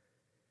sleep.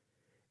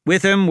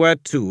 With him were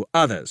 2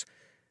 others,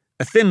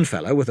 a thin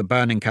fellow with a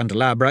burning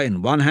candelabra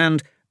in one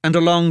hand and a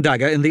long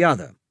dagger in the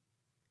other.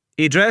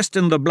 He dressed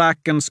in the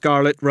black and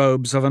scarlet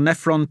robes of a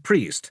Nephron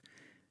priest.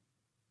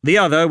 The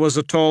other was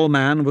a tall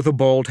man with a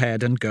bald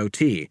head and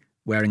goatee,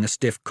 wearing a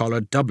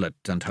stiff-collared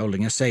doublet and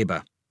holding a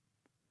saber.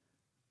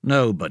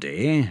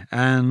 Nobody,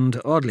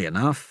 and, oddly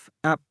enough,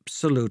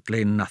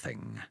 absolutely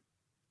nothing,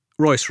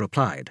 Royce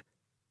replied.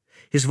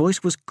 His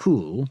voice was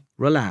cool,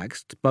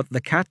 relaxed, but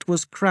the cat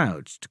was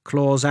crouched,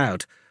 claws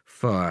out,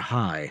 fur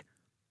high.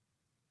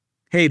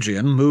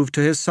 Hadrian moved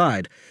to his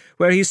side,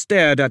 where he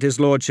stared at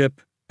his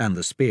lordship and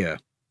the spear.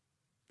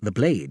 The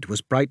blade was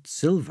bright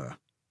silver.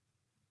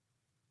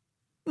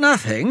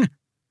 "Nothing,"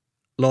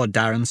 Lord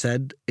Darren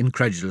said,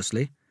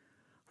 incredulously.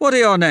 "What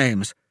are your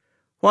names?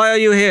 Why are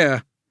you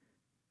here?"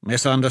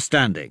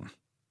 "Misunderstanding,"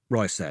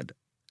 Royce said.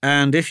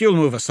 "And if you'll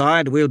move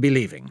aside, we'll be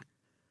leaving."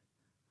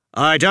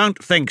 "I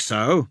don't think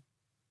so,"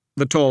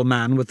 the tall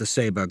man with the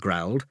saber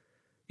growled.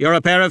 "You're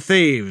a pair of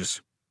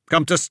thieves,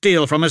 come to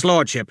steal from his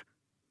lordship."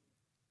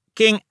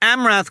 "King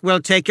Amrath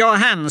will take your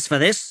hands for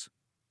this,"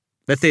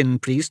 the thin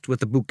priest with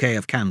the bouquet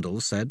of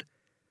candles said.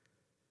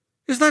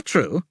 "Is that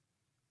true?"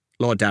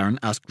 Lord Darren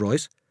asked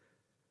Royce.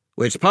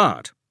 "Which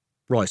part?"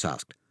 Royce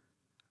asked.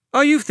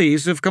 "Are you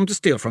thieves who've come to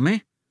steal from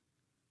me?"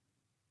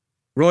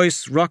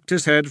 Royce rocked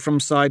his head from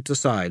side to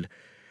side.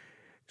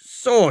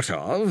 "Sort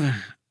of.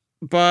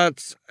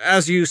 But,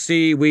 as you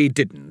see, we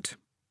didn't.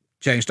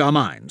 Changed our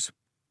minds.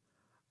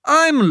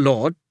 I'm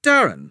Lord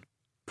Darren,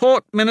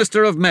 Port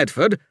Minister of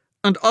Medford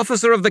and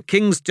Officer of the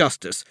King's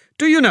Justice.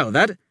 Do you know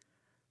that?"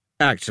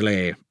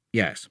 "Actually,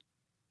 yes."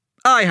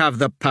 "I have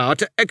the power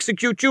to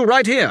execute you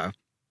right here."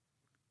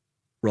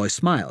 Royce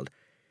smiled.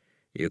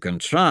 "You can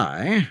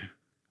try.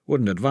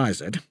 Wouldn't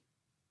advise it."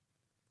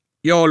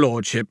 "Your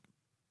lordship."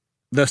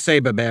 The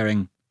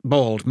sabre-bearing,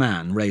 bald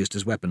man raised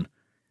his weapon.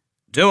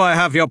 "Do I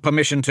have your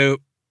permission to—"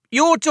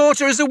 "Your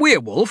daughter is a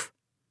werewolf?"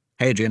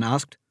 Hadrian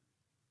asked.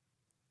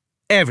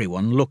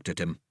 Everyone looked at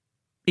him,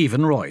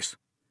 even Royce.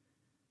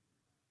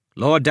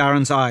 Lord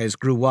Darren's eyes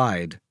grew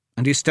wide,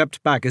 and he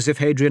stepped back as if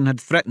Hadrian had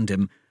threatened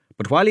him,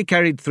 but while he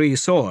carried 3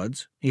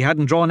 swords, he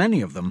hadn't drawn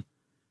any of them.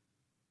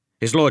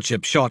 His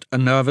lordship shot a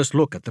nervous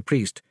look at the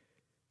priest.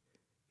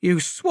 "You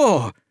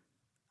swore—"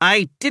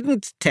 "I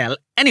didn't tell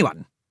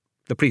anyone,"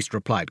 the priest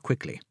replied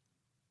quickly.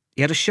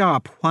 He had a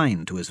sharp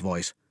whine to his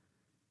voice.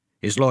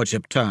 His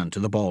lordship turned to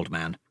the bald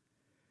man.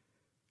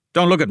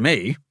 "Don't look at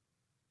me."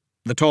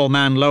 The tall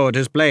man lowered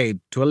his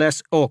blade to a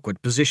less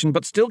awkward position,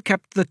 but still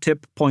kept the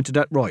tip pointed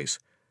at Royce.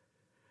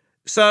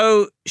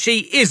 "So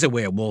she is a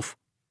werewolf,"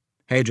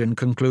 Hadrian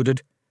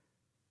concluded.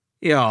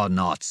 "You're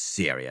not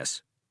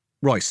serious,"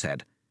 Royce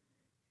said.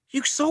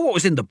 "You saw what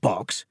was in the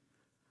box?"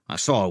 "I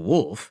saw a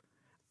wolf."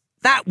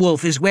 "That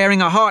wolf is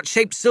wearing a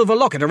heart-shaped silver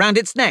locket around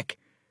its neck."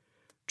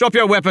 "Drop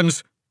your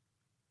weapons,"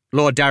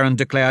 Lord Darren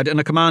declared in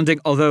a commanding,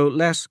 although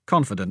less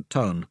confident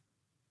tone.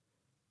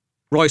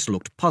 Royce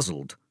looked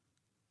puzzled.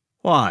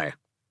 "Why?"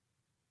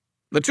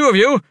 "The 2 of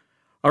you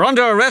are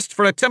under arrest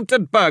for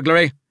attempted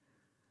burglary."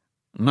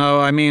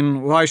 "No, I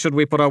mean, why should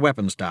we put our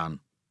weapons down?"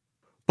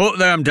 "Put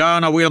them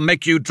down or we'll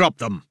make you drop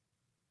them,"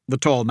 the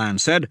tall man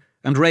said,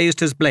 and raised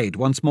his blade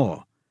once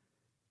more.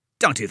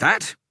 "Don't do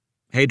that,"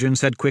 Hadrian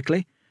said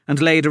quickly,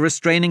 and laid a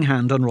restraining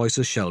hand on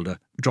Royce's shoulder,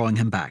 drawing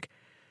him back.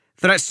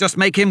 "Threats just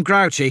make him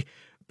grouchy.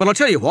 But I'll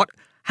tell you what,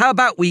 how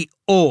about we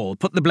all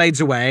put the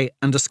blades away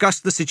and discuss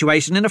the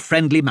situation in a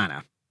friendly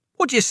manner?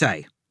 What do you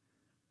say?"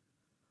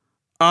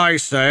 "I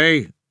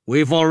say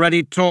we've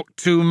already talked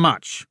too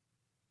much."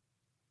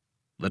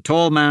 The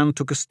tall man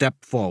took a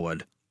step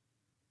forward.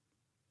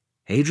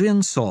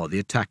 Hadrian saw the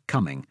attack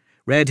coming,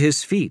 read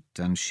his feet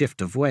and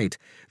shift of weight.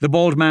 The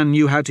bald man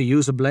knew how to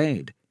use a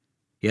blade.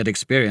 He had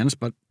experience,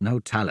 but no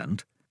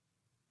talent.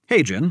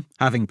 Hadrian,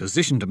 having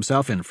positioned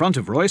himself in front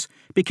of Royce,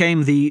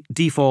 became the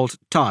default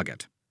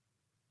target.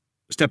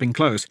 Stepping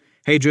close,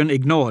 Hadrian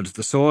ignored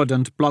the sword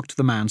and blocked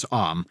the man's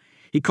arm.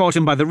 He caught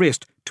him by the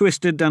wrist,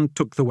 twisted and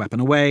took the weapon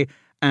away,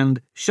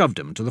 and shoved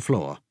him to the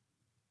floor.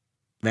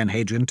 Then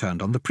Hadrian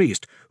turned on the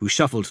priest, who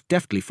shuffled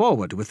deftly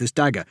forward with his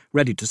dagger,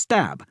 ready to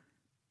stab.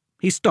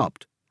 He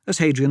stopped as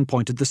Hadrian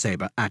pointed the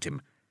sabre at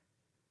him.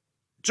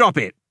 "Drop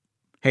it,"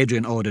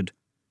 Hadrian ordered.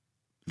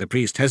 The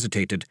priest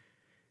hesitated.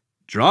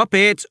 "Drop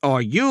it,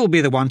 or you'll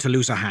be the one to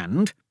lose a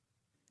hand."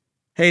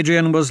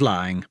 Hadrian was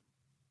lying.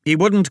 He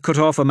wouldn't cut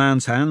off a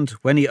man's hand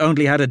when he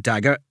only had a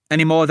dagger,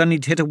 any more than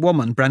he'd hit a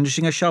woman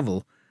brandishing a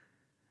shovel.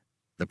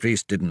 The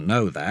priest didn't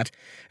know that,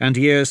 and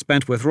years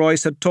spent with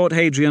Royce had taught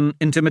Hadrian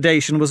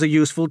intimidation was a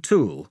useful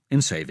tool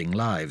in saving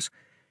lives.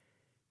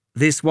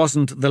 This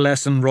wasn't the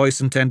lesson Royce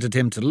intended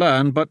him to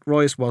learn, but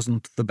Royce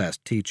wasn't the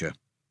best teacher.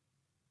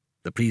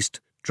 The priest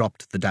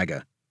dropped the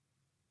dagger.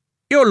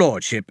 "Your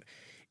lordship,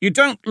 you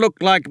don't look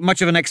like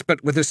much of an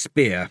expert with a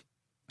spear,"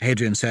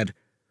 Hadrian said.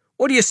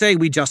 "What do you say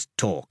we just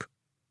talk?"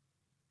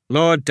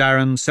 Lord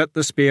Darren set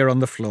the spear on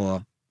the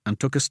floor and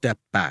took a step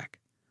back.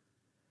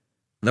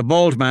 The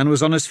bald man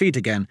was on his feet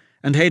again,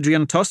 and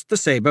Hadrian tossed the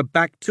sabre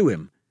back to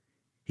him.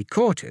 He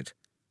caught it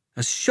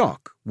as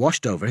shock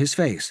washed over his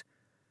face.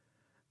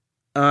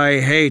 "I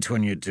hate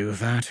when you do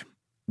that,"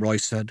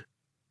 Royce said.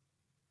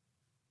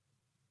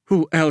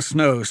 "Who else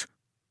knows?"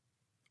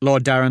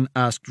 Lord Darren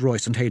asked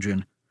Royce and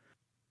Hadrian.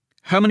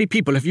 "How many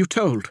people have you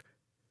told?"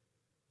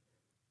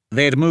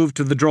 They had moved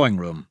to the drawing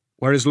room,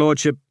 where his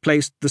lordship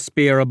placed the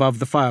spear above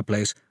the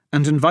fireplace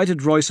and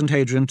invited Royce and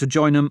Hadrian to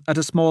join him at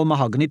a small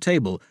mahogany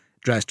table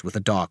dressed with a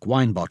dark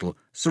wine bottle,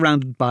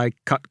 surrounded by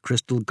cut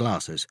crystal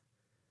glasses.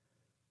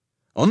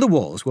 On the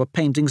walls were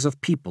paintings of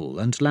people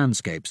and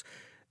landscapes.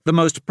 The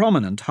most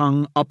prominent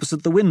hung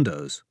opposite the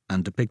windows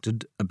and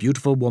depicted a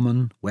beautiful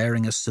woman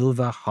wearing a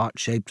silver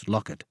heart-shaped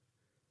locket.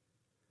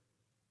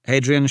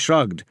 Hadrian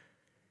shrugged.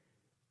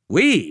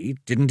 "We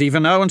didn't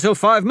even know until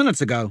 5 minutes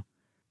ago."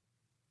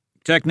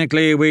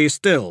 "Technically, we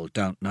still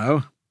don't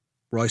know,"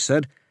 Royce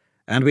said,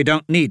 "and we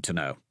don't need to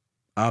know.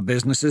 Our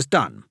business is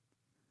done."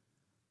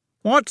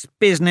 "What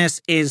business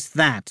is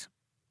that?"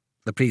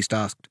 the priest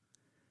asked.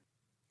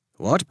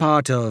 "What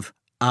part of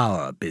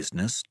our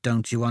business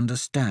don't you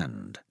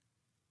understand?"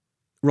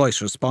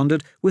 Royce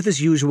responded with his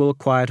usual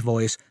quiet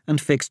voice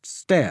and fixed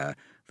stare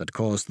that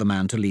caused the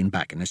man to lean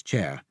back in his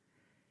chair.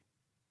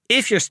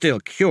 "If you're still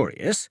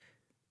curious,"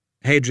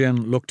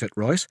 Hadrian looked at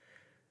Royce,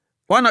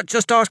 "why not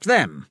just ask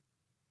them?"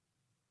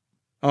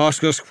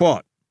 "Ask us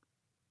what?"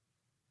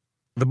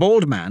 The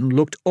bald man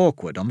looked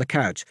awkward on the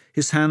couch,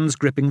 his hands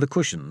gripping the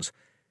cushions.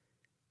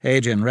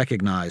 Hadrian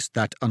recognized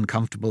that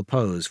uncomfortable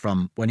pose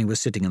from when he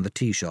was sitting in the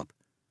tea shop.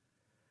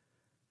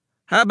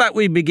 "How about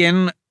we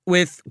begin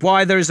with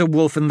why there is a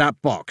wolf in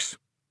that box?"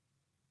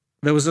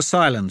 There was a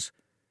silence.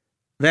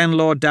 Then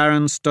Lord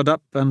Darren stood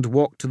up and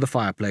walked to the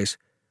fireplace.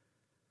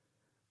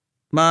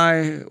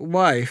 "My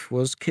wife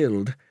was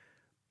killed.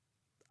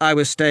 I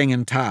was staying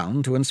in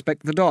town to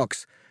inspect the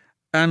docks,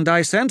 and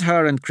I sent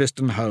her and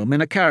Kristen home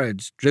in a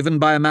carriage driven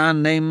by a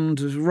man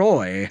named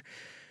Roy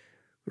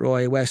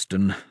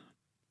Weston.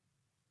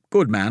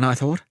 Good man, I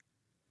thought.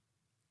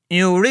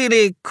 You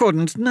really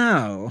couldn't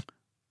know,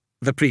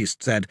 the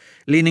priest said,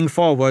 leaning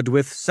forward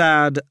with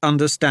sad,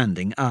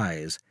 understanding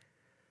eyes.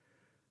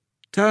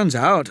 Turns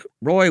out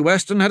Roy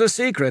Weston had a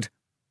secret.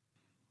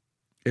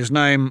 His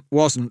name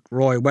wasn't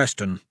Roy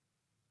Weston.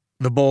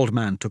 The bald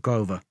man took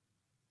over.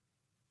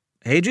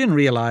 Hadrian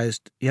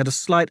realized he had a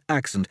slight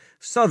accent,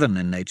 southern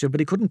in nature,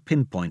 but he couldn't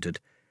pinpoint it.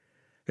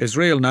 His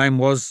real name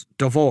was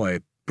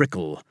Devoy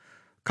Brickle,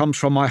 comes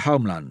from my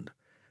homeland,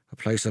 a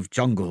place of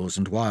jungles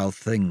and wild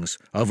things,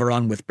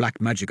 overrun with black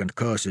magic and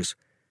curses.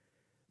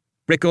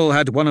 Brickle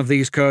had one of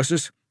these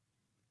curses.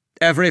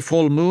 Every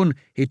full moon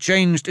he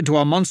changed into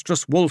a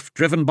monstrous wolf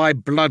driven by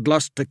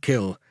bloodlust to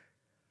kill.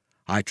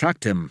 I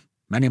tracked him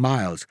many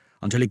miles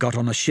until he got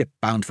on a ship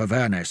bound for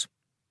Venice.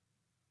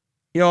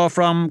 You're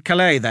from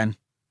Calais, then?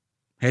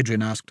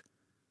 Hadrian asked.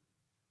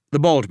 The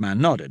bald man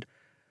nodded.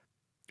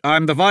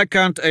 I'm the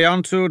Viscount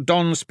Eantu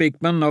Don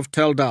Speakman of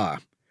Tel Dar.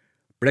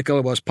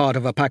 Brickle was part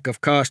of a pack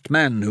of cursed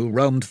men who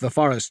roamed the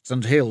forests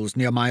and hills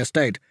near my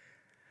estate.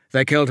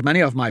 They killed many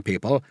of my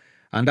people,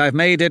 and I've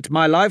made it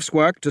my life's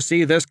work to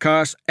see this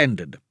curse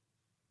ended.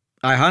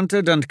 I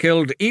hunted and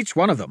killed each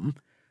one of them,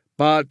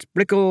 but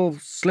Brickle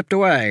slipped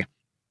away.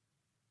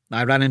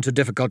 I ran into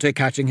difficulty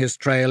catching his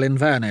trail in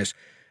Venice.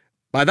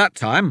 By that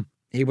time,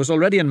 he was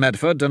already in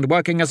Medford and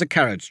working as a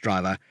carriage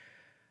driver.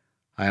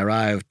 I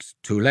arrived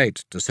too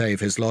late to save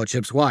his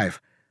lordship's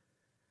wife.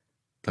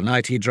 The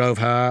night he drove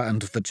her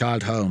and the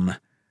child home,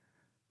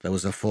 there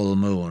was a full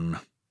moon.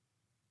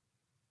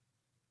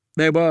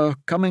 They were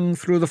coming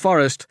through the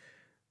forest.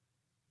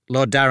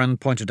 Lord Darren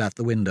pointed at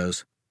the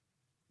windows.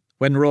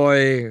 When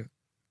Roy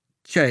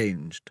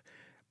changed.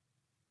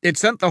 It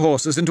sent the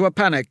horses into a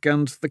panic,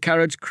 and the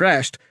carriage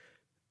crashed.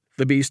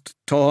 The beast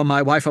tore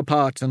my wife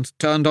apart and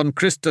turned on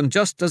Kristen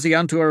just as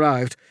Eantu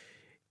arrived.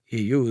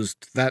 He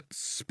used that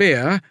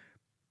spear.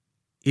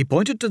 He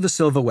pointed to the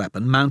silver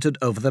weapon mounted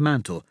over the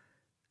mantel,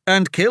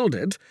 and killed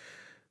it,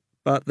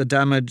 but the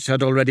damage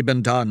had already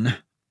been done.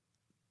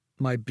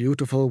 My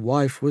beautiful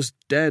wife was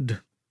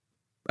dead,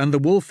 and the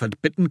wolf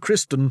had bitten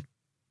Kristen.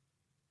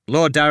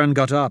 Lord Darren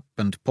got up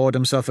and poured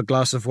himself a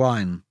glass of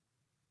wine,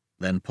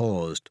 then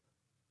paused,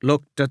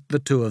 looked at the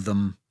two of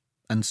them,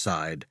 and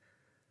sighed.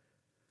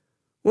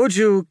 Would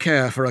you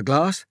care for a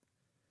glass?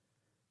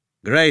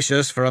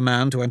 Gracious for a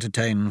man to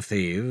entertain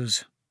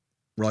thieves,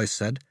 Royce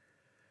said.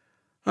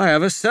 I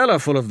have a cellar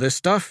full of this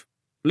stuff,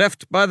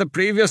 left by the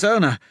previous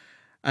owner,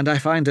 and I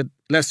find it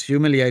less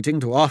humiliating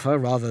to offer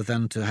rather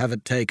than to have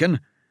it taken.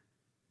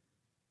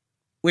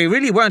 We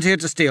really weren't here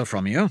to steal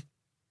from you,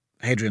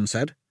 Hadrian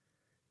said.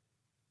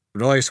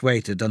 Royce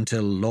waited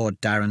until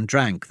Lord Darren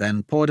drank,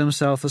 then poured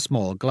himself a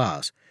small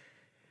glass.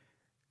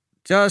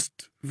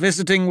 Just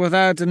visiting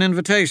without an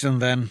invitation,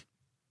 then?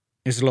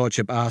 His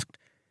lordship asked,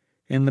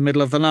 in the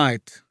middle of the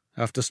night,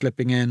 after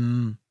slipping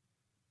in...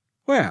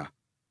 Where?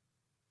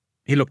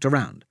 He looked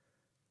around.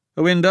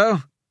 A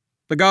window?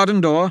 The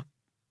garden door?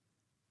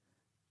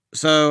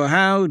 So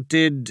how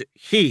did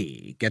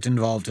he get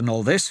involved in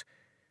all this?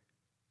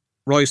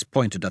 Royce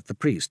pointed at the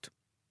priest.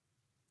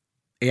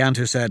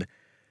 Eantu said,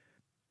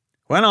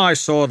 When I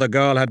saw the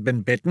girl had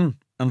been bitten,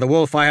 and the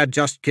wolf I had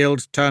just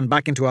killed turned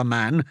back into a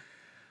man,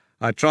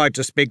 I tried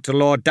to speak to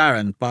Lord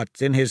Darren,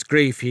 but in his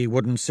grief he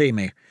wouldn't see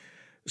me.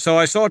 So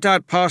I sought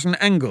out Parson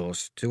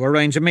Engels to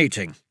arrange a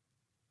meeting.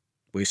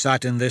 We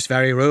sat in this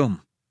very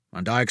room,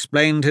 and I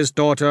explained his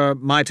daughter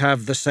might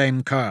have the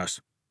same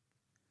curse.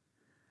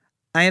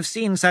 I have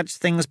seen such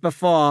things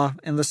before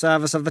in the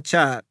service of the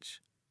church,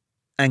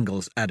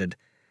 Engels added.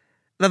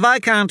 The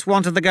Viscount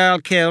wanted the girl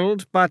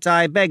killed, but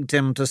I begged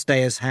him to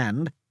stay his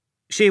hand.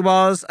 She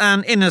was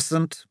an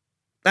innocent,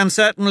 and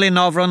certainly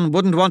Novron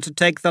wouldn't want to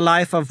take the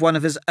life of one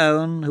of his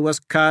own who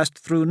was cursed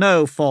through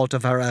no fault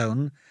of her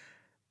own.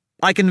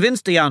 I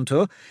convinced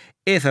Eantu,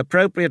 if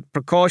appropriate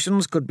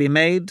precautions could be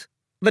made,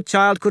 the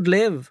child could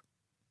live.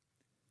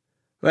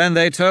 When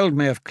they told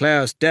me of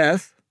Claire's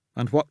death,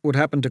 and what would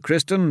happen to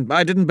Kristen,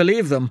 I didn't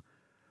believe them.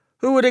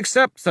 Who would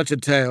accept such a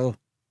tale?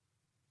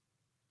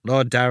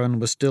 Lord Darren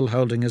was still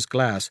holding his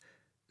glass,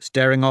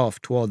 staring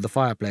off toward the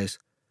fireplace.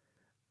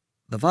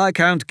 The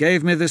Viscount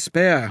gave me this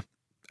spear,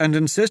 and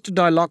insisted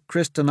I lock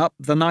Kristen up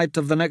the night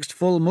of the next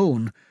full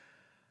moon.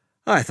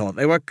 I thought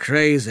they were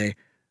crazy,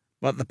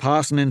 but the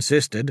parson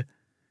insisted.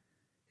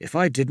 If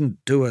I didn't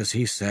do as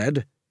he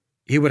said,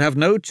 he would have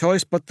no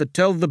choice but to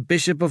tell the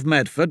Bishop of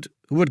Medford,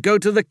 who would go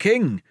to the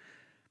king.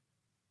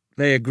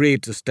 They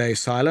agreed to stay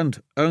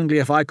silent only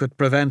if I could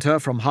prevent her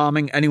from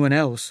harming anyone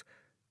else.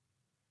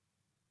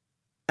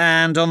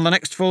 And on the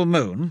next full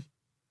moon?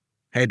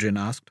 Hadrian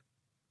asked.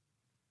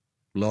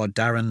 Lord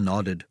Darren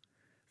nodded,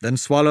 then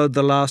swallowed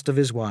the last of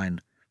his wine.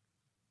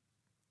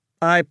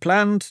 I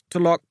planned to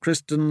lock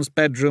Kristen's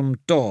bedroom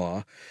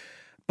door,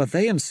 but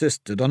they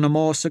insisted on a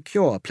more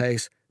secure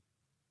place.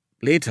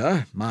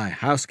 Lita, my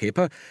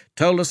housekeeper,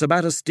 told us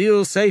about a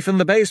steel safe in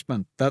the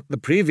basement that the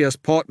previous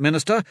port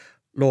minister,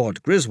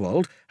 Lord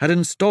Griswold, had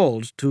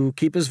installed to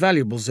keep his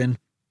valuables in.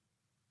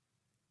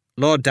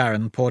 Lord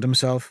Darren poured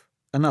himself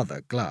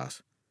another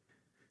glass.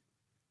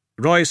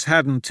 Royce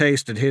hadn't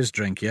tasted his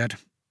drink yet.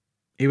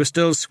 He was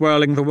still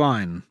swirling the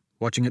wine,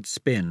 watching it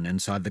spin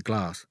inside the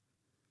glass.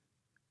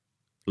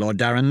 Lord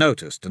Darren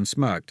noticed and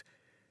smirked.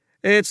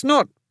 "It's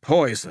not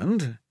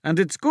poisoned, and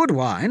it's good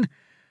wine.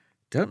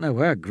 Don't know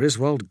where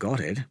Griswold got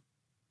it.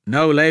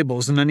 No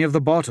labels in any of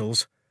the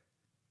bottles."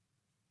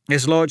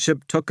 His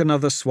lordship took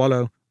another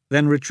swallow,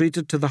 then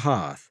retreated to the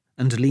hearth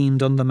and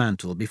leaned on the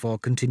mantel before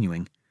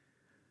continuing.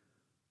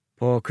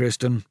 "Poor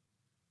Kristen.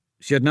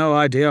 She had no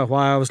idea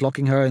why I was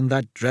locking her in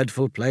that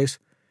dreadful place.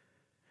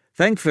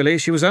 Thankfully,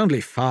 she was only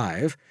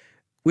 5.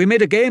 We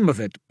made a game of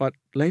it, but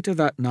later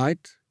that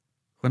night,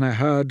 when I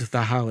heard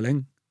the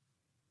howling—"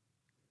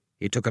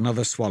 He took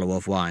another swallow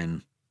of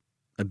wine,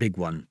 a big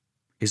one,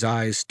 his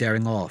eyes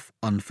staring off,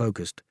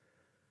 unfocused.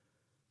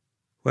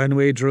 "When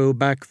we drew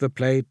back the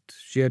plate,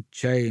 she had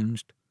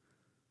changed.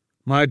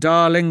 My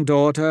darling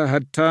daughter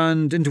had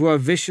turned into a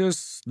vicious,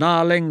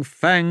 snarling,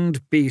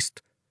 fanged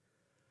beast.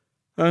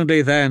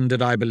 Only then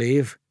did I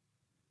believe."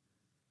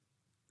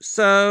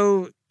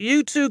 "So,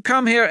 you two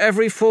come here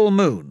every full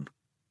moon?"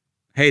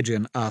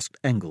 Hadrian asked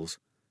Engels.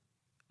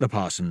 The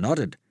parson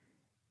nodded.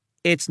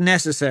 "It's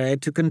necessary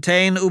to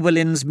contain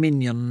Uberlin's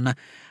minion,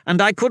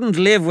 and I couldn't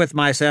live with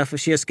myself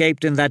if she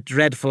escaped in that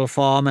dreadful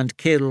form and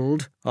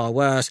killed, or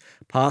worse,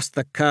 passed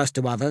the curse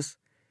to others.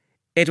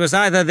 It was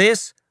either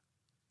this,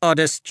 or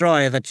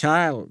destroy the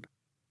child."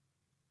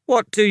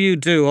 "What do you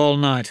do all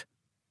night?"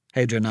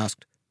 Hadrian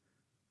asked.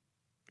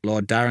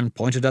 Lord Darren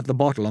pointed at the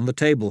bottle on the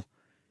table.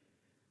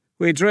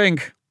 "We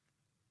drink.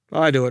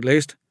 I do, at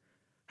least.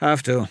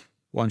 Have to,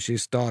 once she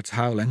starts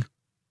howling."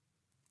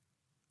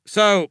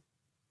 "So,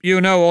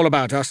 you know all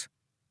about us,"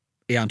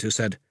 Iantu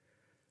said.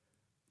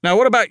 "Now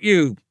what about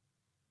you?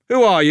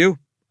 Who are you,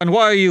 and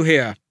why are you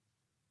here?"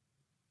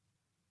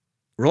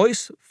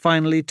 Royce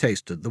finally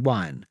tasted the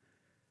wine.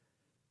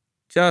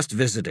 "Just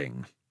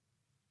visiting."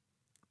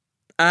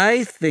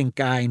 "I think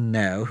I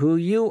know who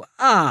you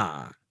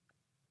are,"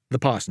 the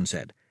parson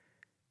said.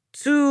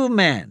 "2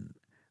 men,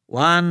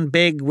 one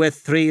big with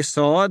 3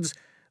 swords,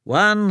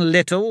 one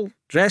little,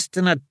 dressed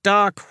in a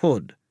dark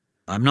hood."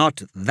 "I'm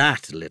not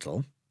that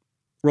little,"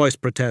 Royce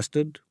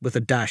protested, with a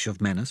dash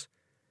of menace.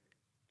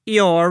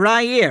 "You're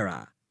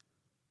Rhaeira."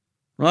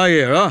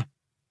 "Rhaeira?"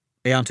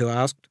 Iantu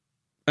asked,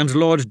 and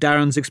Lord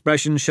Darren's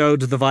expression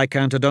showed the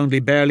Viscount had only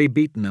barely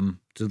beaten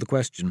him to the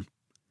question.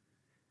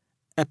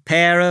 "A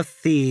pair of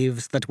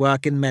thieves that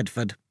work in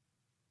Medford,"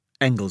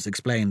 Engels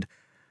explained.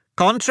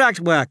 "Contract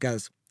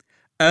workers.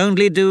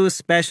 Only do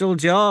special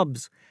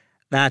jobs.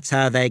 That's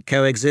how they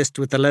coexist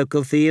with the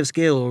local thieves'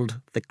 guild,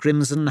 the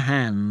Crimson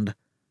Hand."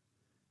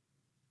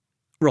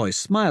 Royce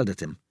smiled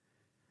at him.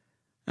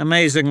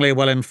 "Amazingly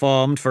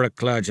well-informed for a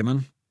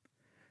clergyman.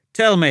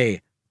 Tell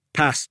me,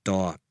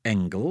 Pastor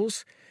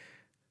Engels,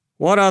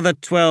 what are the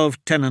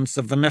 12 tenets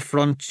of the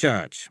Nephron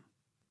Church?"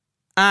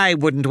 "I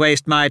wouldn't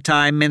waste my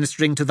time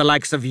ministering to the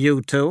likes of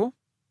you two."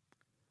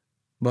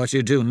 "But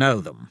you do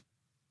know them."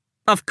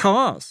 "Of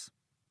course."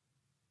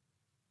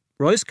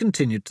 Royce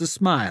continued to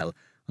smile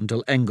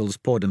until Engels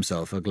poured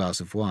himself a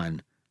glass of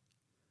wine.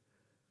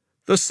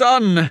 "The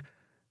sun!"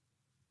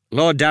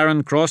 Lord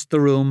Darren crossed the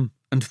room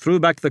and threw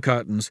back the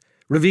curtains,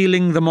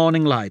 revealing the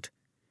morning light.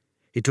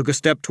 He took a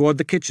step toward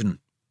the kitchen,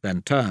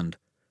 then turned.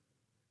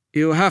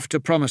 "You have to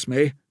promise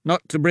me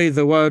not to breathe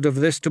a word of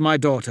this to my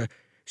daughter.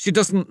 She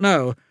doesn't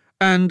know,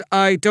 and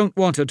I don't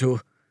want her to.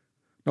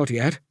 Not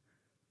yet.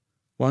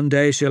 One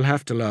day she'll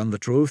have to learn the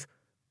truth,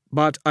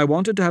 but I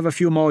wanted to have a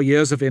few more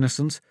years of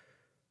innocence,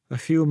 a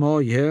few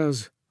more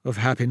years of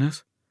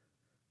happiness.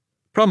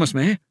 Promise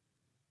me."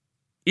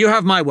 "You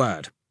have my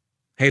word,"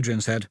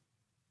 Hadrian said.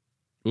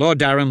 Lord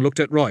Darren looked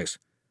at Royce.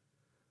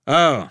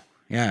 "Oh,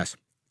 yes,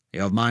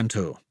 you have mine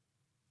too."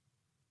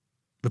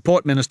 The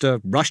port minister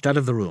rushed out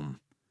of the room.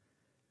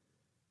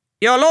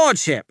 "Your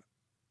lordship!"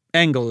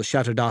 Engels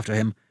shouted after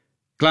him,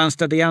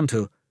 glanced at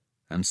Iantu,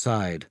 and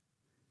sighed.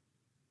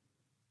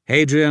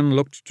 Hadrian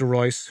looked to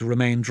Royce, who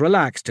remained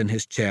relaxed in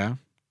his chair,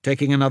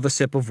 taking another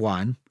sip of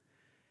wine.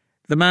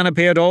 The man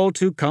appeared all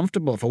too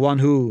comfortable for one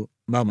who,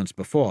 moments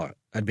before,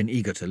 had been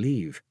eager to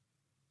leave.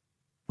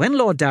 When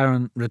Lord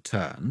Darren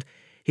returned,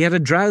 he had a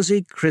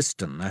drowsy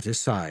Kristen at his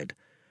side.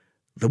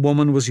 The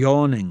woman was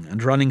yawning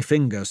and running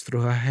fingers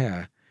through her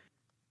hair.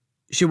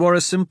 She wore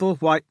a simple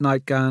white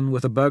nightgown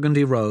with a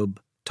burgundy robe,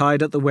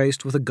 tied at the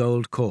waist with a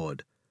gold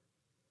cord.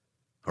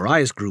 Her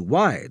eyes grew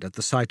wide at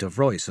the sight of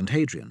Royce and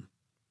Hadrian.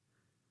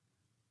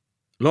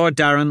 Lord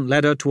Darren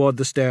led her toward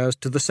the stairs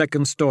to the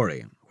second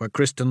story, where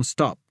Kristen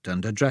stopped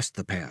and addressed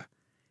the pair.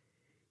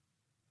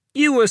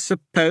 "You were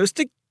supposed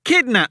to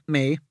kidnap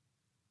me."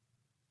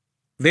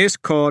 This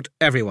caught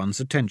everyone's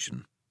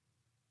attention.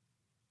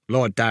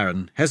 Lord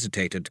Darren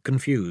hesitated,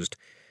 confused.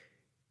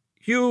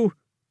 "You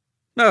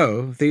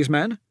know these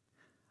men?"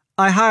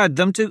 "I hired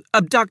them to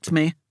abduct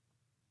me."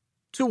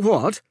 "To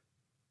what?"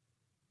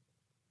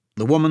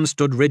 The woman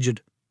stood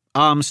rigid,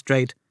 arms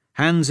straight,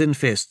 hands in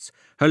fists,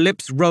 her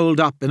lips rolled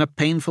up in a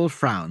painful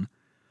frown.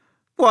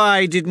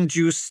 "Why didn't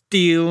you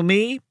steal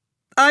me?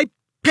 I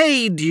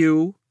paid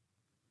you."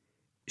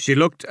 She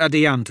looked at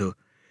Ianto.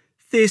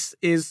 "This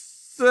is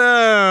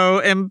so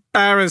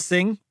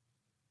embarrassing.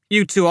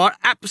 You two are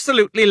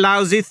absolutely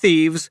lousy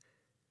thieves."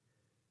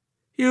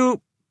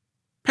 "You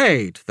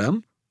paid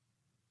them?"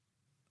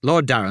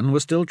 Lord Darren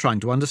was still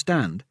trying to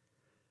understand.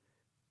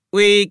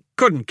 "We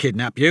couldn't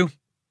kidnap you,"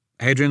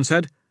 Hadrian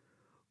said.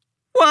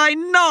 "Why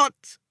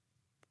not?"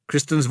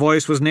 Kristen's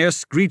voice was near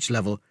screech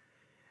level.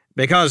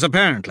 "Because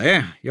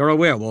apparently you're a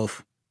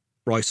werewolf,"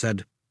 Royce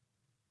said.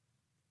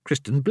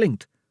 Kristen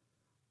blinked.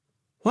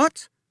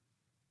 "What?"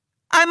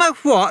 "I'm a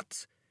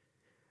what?"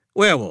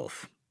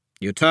 "Werewolf.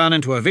 You turn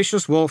into a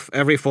vicious wolf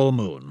every full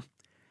moon.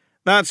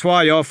 That's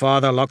why your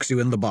father locks you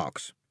in the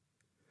box."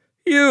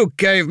 "You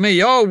gave me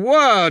your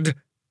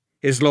word!"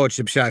 his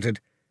lordship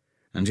shouted.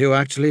 "And you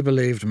actually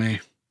believed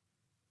me."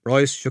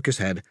 Royce shook his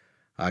head.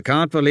 "I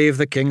can't believe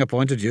the king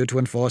appointed you to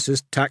enforce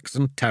his tax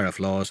and tariff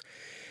laws.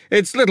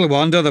 It's little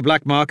wonder the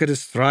black market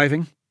is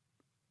thriving."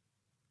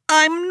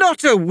 "I'm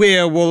not a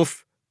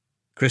werewolf,"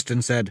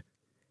 Kristen said.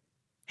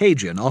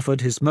 Hadrian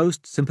offered his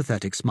most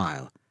sympathetic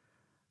smile.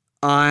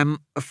 "I'm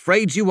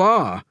afraid you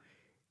are.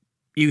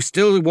 You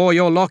still wore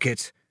your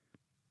locket."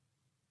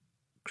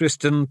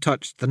 Kristen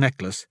touched the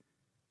necklace.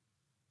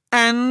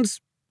 "And—"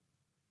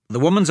 The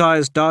woman's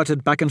eyes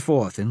darted back and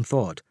forth in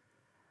thought.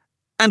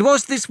 "And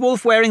was this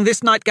wolf wearing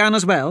this nightgown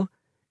as well?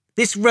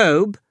 This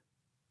robe?"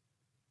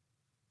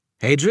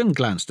 Hadrian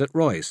glanced at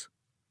Royce.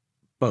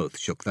 Both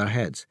shook their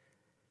heads.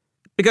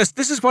 "Because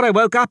this is what I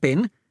woke up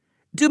in.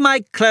 Do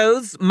my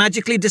clothes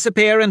magically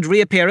disappear and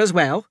reappear as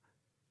well?"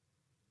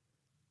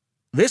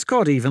 This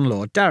caught even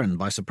Lord Darren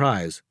by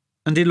surprise,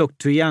 and he looked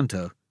to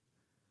Ianto.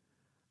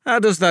 "How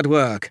does that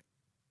work?"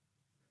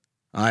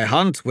 "I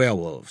hunt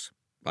werewolves.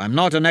 I'm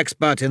not an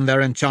expert in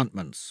their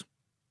enchantments."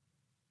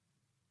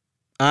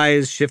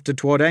 Eyes shifted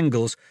toward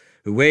Engels,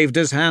 who waved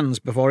his hands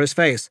before his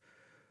face.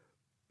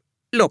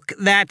 "Look,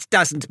 that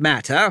doesn't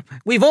matter.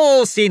 We've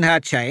all seen her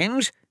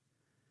change."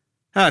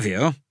 "Have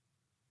you?"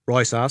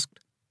 Royce asked.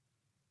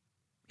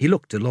 He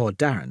looked to Lord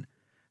Darren.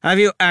 "Have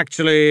you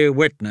actually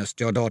witnessed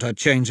your daughter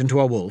change into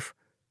a wolf?"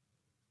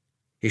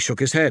 He shook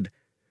his head.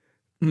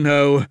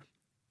 "No,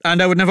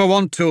 and I would never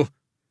want to."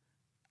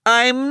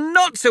 "I'm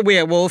not a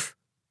werewolf,"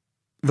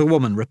 the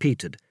woman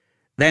repeated,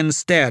 then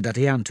stared at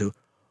Ianto.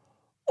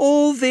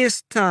 "All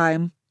this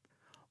time,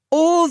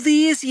 all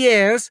these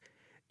years,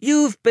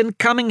 you've been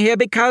coming here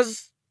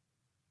because...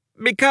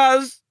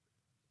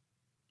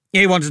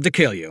 "He wanted to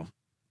kill you,"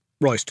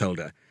 Royce told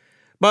her.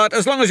 "But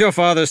as long as your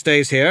father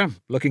stays here,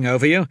 looking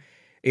over you,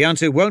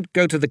 Ianto won't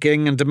go to the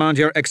king and demand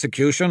your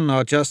execution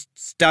or just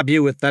stab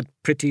you with that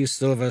pretty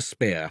silver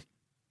spear.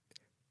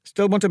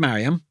 Still want to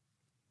marry him?"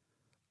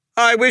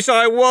 "I wish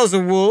I was a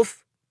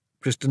wolf,"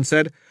 Kristen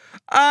said.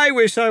 "I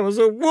wish I was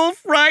a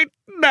wolf right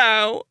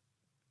now."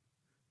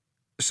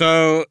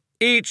 "So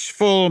each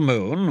full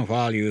moon,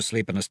 while you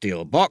sleep in a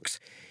steel box,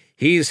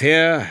 he's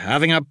here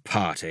having a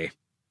party."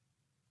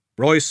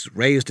 Royce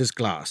raised his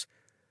glass.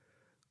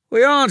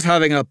 "We aren't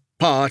having a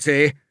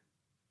party,"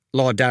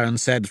 Lord Darren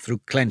said through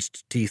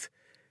clenched teeth.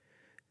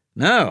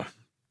 "No,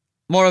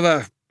 more of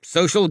a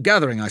social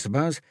gathering, I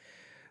suppose.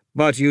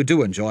 But you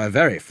do enjoy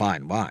very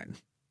fine wine."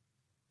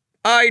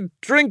 "I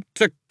drink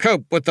to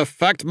cope with the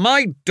fact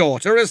my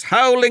daughter is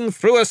howling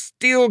through a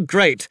steel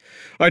grate.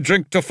 I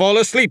drink to fall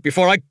asleep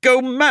before I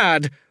go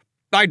mad.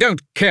 I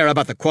don't care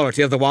about the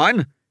quality of the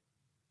wine."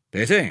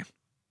 "Pity.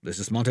 This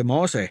is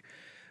Montemorsi,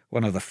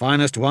 one of the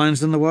finest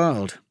wines in the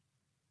world."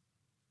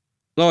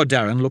 Lord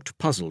Darren looked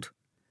puzzled.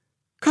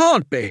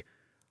 "Can't be.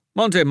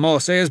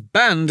 Montemorsi is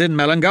banned in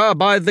Melangar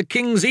by the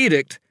king's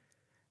edict.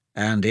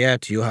 And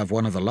yet you have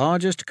one of the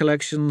largest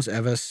collections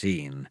ever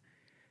seen.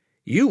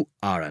 You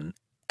are an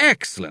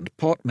excellent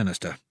port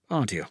minister,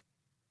 aren't you?"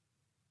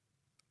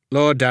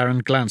 Lord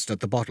Darren glanced at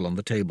the bottle on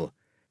the table.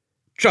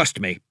 "Trust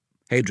me,"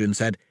 Hadrian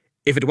said.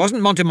 "If it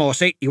wasn't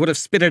Montemorsi, he would have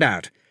spit it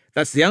out.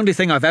 That's the only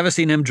thing I've ever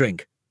seen him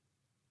drink."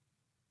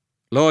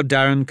 Lord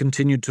Darren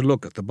continued to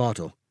look at the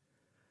bottle.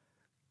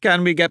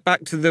 "Can we get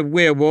back to the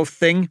werewolf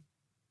thing?"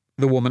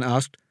 the woman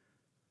asked.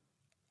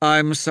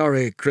 "I'm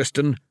sorry,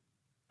 Kristen,"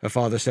 her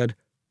father said,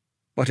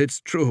 "but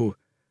it's true.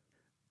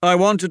 I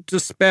wanted to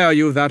spare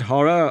you that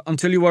horror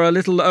until you were a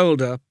little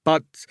older,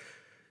 but...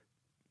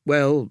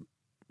 well,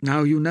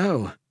 now you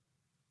know."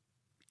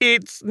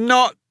 "It's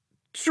not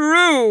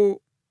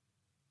true!"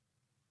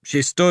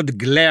 She stood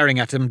glaring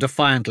at him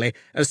defiantly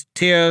as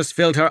tears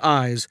filled her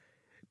eyes.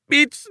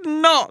 "It's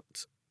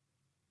not!"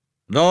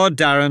 Lord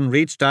Darren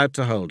reached out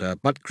to hold her,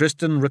 but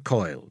Kristen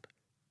recoiled.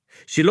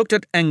 She looked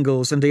at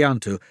Engels and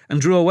Ianto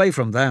and drew away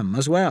from them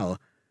as well.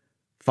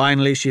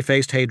 Finally she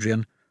faced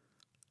Hadrian.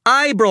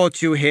 "I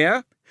brought you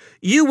here.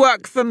 You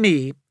work for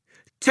me.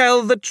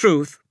 Tell the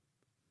truth."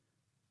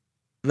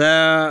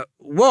 "There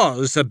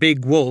was a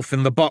big wolf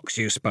in the box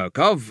you spoke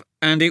of,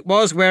 and it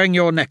was wearing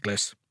your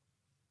necklace."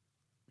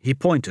 He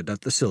pointed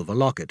at the silver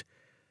locket.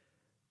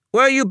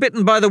 Were you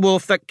bitten by the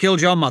wolf that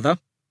killed your mother?"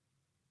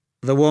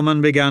 The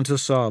woman began to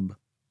sob.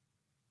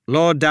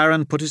 Lord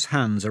Darren put his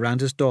hands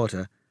around his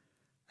daughter,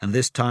 and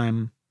this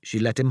time she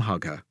let him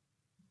hug her.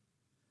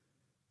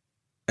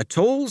 A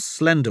tall,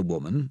 slender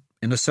woman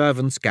in a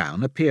servant's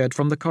gown appeared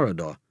from the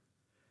corridor.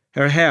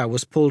 Her hair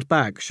was pulled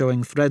back,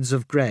 showing threads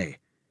of grey.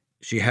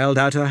 She held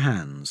out her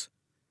hands.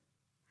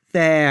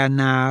 "There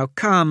now,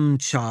 come,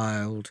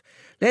 child.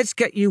 Let's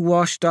get you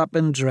washed up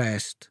and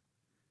dressed."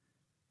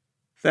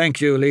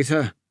 "Thank you,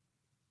 Lita,"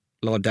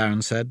 Lord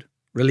Darren said,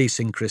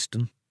 releasing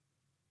Kristen.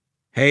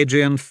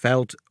 Hadrian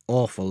felt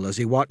awful as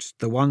he watched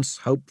the once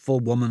hopeful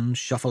woman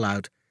shuffle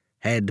out,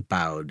 head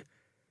bowed.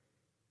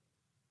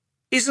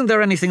 "Isn't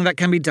there anything that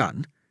can be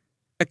done?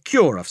 A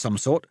cure of some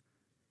sort?"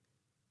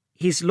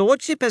 "His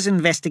lordship has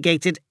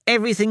investigated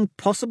everything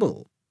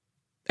possible,"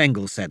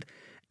 Engels said.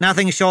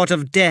 "Nothing short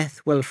of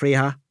death will free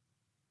her."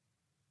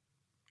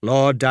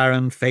 Lord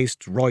Darren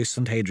faced Royce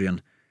and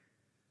Hadrian.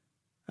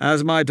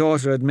 "As my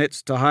daughter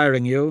admits to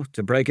hiring you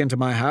to break into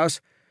my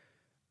house,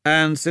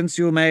 and since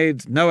you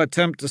made no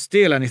attempt to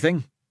steal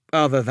anything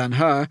other than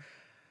her,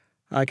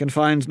 I can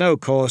find no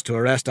cause to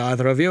arrest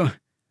either of you.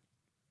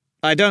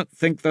 I don't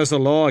think there's a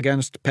law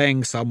against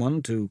paying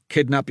someone to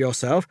kidnap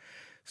yourself,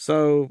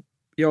 so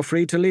you're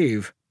free to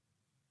leave."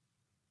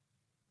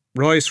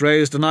 Royce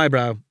raised an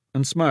eyebrow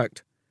and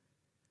smirked.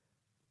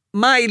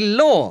 "My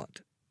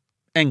lord,"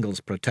 Engels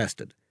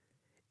protested,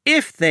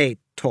 "if they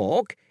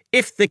talk,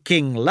 if the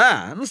king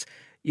learns,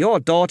 your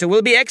daughter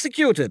will be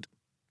executed."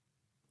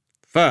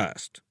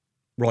 "First,"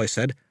 Royce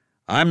said,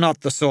 "I'm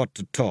not the sort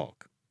to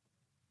talk."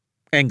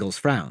 Engels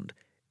frowned.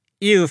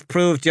 "You've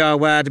proved your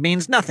word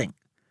means nothing."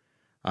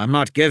 "I'm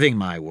not giving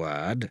my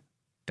word.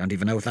 Don't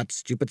even know what that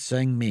stupid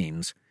saying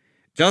means.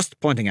 Just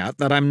pointing out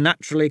that I'm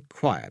naturally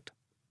quiet.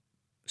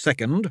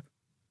 Second,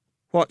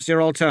 what's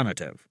your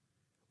alternative?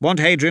 Want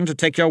Hadrian to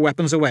take your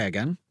weapons away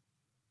again?"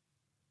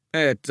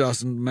 "It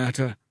doesn't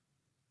matter,"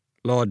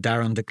 Lord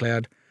Darren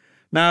declared.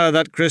 "Now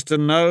that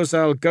Kristen knows,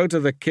 I'll go to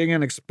the king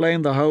and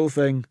explain the whole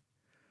thing.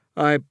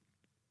 I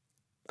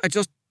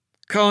just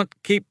can't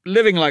keep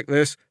living like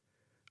this.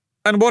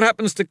 And what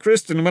happens to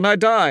Kristen when I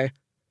die?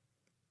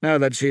 Now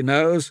that she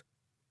knows,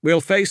 we'll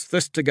face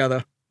this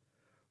together.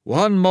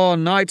 One more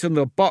night in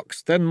the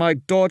box, then my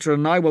daughter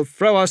and I will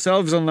throw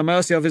ourselves on the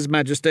mercy of His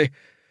Majesty.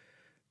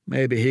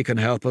 Maybe he can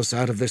help us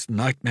out of this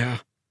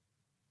nightmare."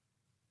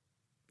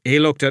 He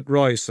looked at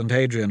Royce and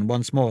Hadrian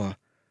once more.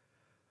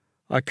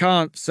 "I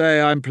can't say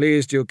I'm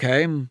pleased you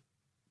came,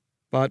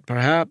 but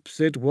perhaps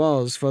it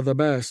was for the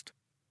best."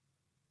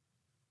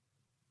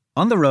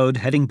 On the road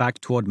heading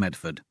back toward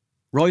Medford,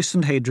 Royce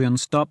and Hadrian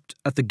stopped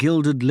at the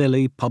Gilded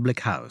Lily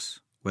public house,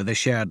 where they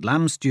shared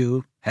lamb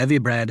stew, heavy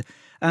bread,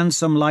 and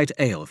some light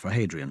ale for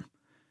Hadrian.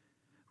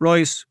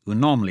 Royce, who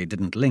normally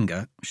didn't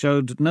linger,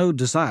 showed no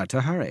desire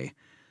to hurry,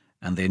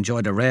 and they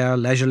enjoyed a rare,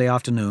 leisurely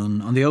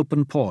afternoon on the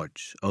open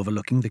porch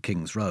overlooking the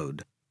King's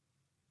Road.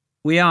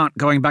 "We aren't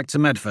going back to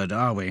Medford,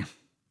 are we?"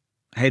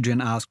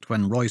 Hadrian asked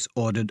when Royce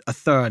ordered a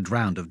third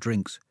round of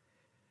drinks.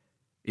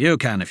 "You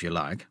can if you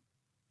like."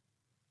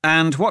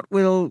 "And what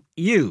will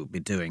you be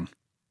doing?"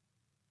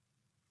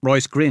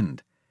 Royce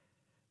grinned.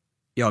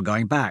 "You're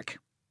going back.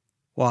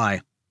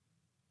 Why?"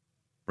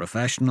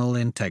 "Professional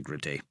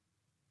integrity."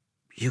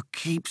 "You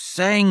keep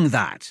saying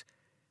that.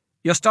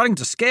 You're starting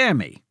to scare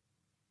me."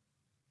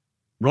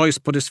 Royce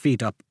put his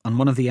feet up on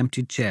one of the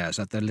empty chairs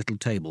at their little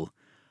table.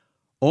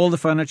 All the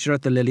furniture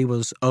at the Lily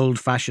was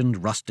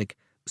old-fashioned, rustic,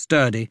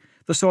 sturdy,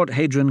 the sort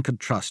Hadrian could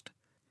trust.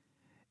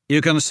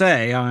 "You can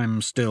say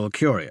I'm still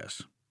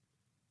curious."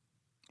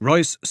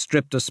 Royce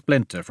stripped a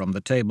splinter from the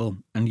table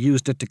and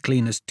used it to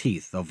clean his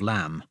teeth of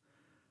lamb.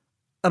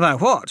 "About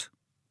what?"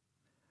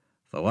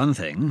 "For one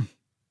thing,"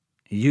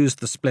 he used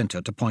the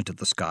splinter to point at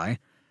the sky,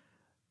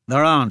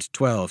 "there aren't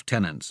 12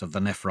 tenants of the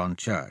Nephron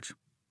Church."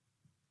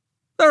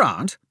 "There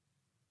aren't?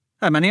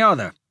 How many are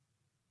there?"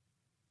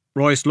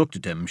 Royce looked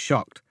at him,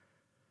 shocked.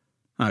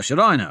 "How should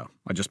I know?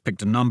 I just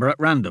picked a number at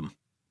random.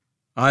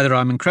 Either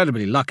I'm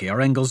incredibly lucky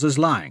or Engels is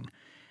lying,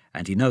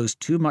 and he knows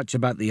too much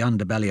about the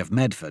underbelly of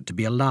Medford to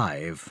be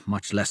alive,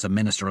 much less a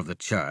minister of the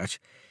church.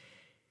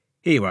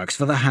 He works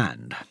for the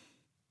Hand."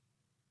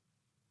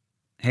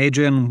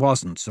 Hadrian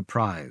wasn't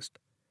surprised.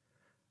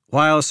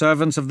 While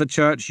servants of the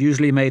church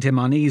usually made him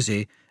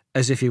uneasy,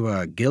 as if he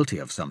were guilty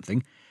of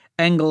something,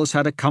 Engels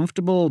had a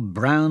comfortable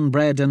brown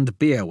bread and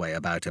beer way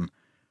about him.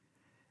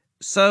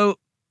 "So,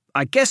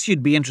 I guess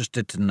you'd be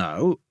interested to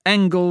know,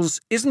 Engels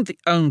isn't the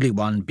only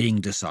one being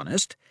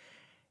dishonest.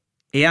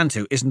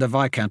 Iantu isn't a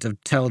Viscount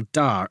of Tel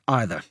Dar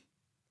either."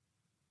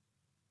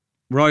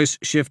 Royce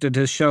shifted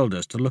his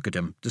shoulders to look at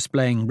him,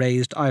 displaying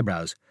raised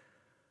eyebrows.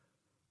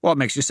 "What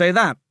makes you say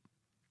that?"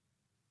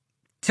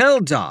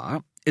 "Tel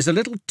Dar is a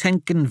little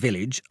Tenkan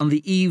village on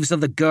the eaves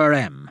of the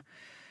Gur-Em.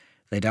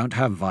 They don't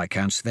have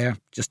Viscounts there,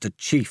 just a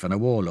chief and a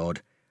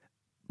warlord.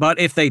 But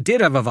if they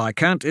did have a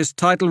Viscount, his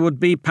title would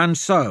be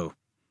Panso.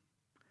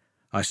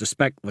 I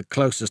suspect the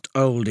closest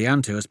old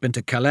Iantu has been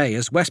to Calais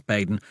as West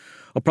Baden,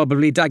 or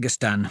probably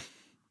Dagestan."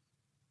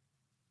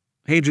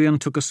 Hadrian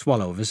took a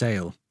swallow of his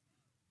ale.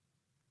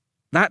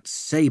 That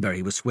sabre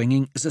he was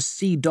swinging is a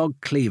sea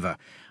dog cleaver,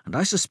 and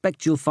I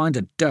suspect you'll find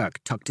a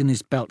dirk tucked in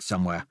his belt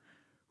somewhere.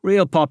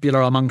 Real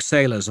popular among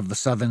sailors of the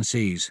southern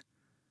seas."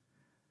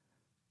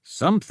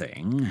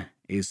 "Something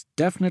is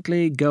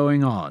definitely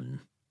going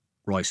on,"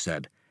 Royce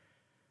said.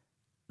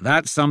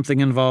 "That something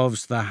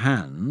involves the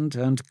Hand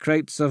and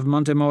crates of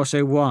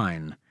Montemorse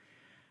wine,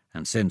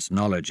 and since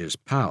knowledge is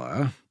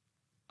power,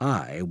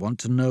 I want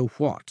to know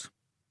what."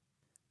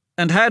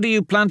 "And how do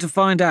you plan to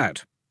find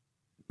out?"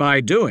 "By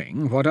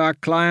doing what our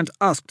client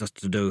asked us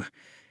to do.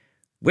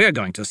 We're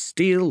going to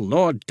steal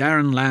Lord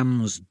Darren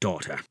Lamb's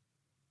daughter."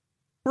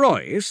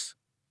 "Royce?"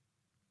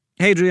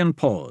 Hadrian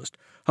paused,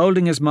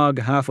 holding his mug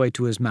halfway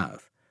to his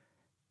mouth.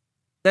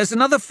 "There's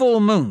another full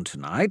moon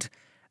tonight,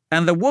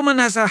 and the woman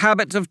has a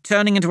habit of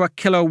turning into a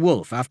killer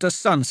wolf after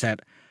sunset.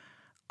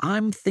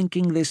 I'm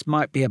thinking this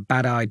might be a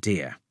bad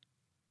idea."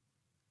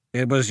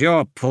 "It was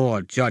your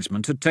poor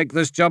judgment to take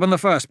this job in the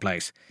first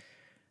place.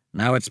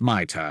 Now it's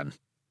my turn."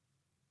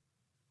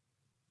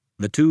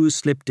 The two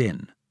slipped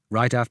in,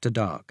 right after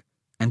dark,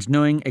 and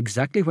knowing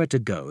exactly where to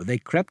go, they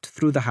crept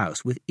through the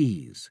house with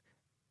ease.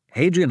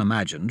 Hadrian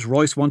imagined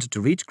Royce wanted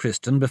to reach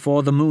Kristen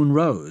before the moon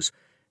rose,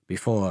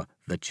 before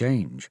the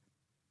change.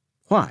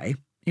 Why,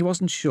 he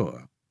wasn't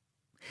sure.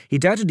 He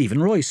doubted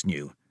even Royce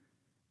knew.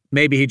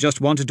 Maybe he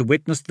just wanted to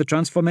witness the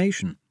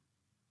transformation.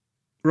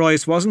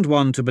 Royce wasn't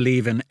one to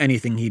believe in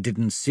anything he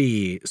didn't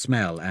see,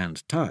 smell,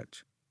 and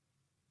touch.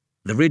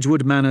 The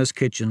Ridgewood Manor's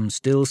kitchen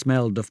still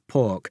smelled of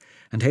pork,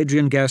 and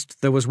Hadrian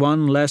guessed there was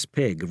one less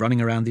pig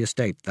running around the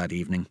estate that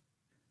evening.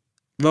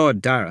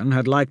 Lord Darren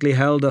had likely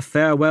held a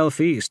farewell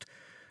feast.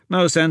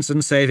 No sense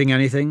in saving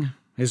anything.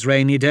 His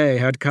rainy day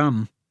had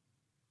come.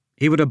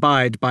 He would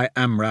abide by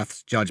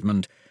Amrath's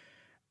judgment,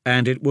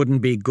 and it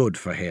wouldn't be good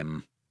for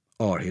him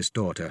or his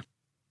daughter.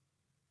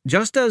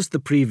 Just as the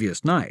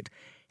previous night,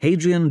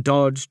 Hadrian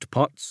dodged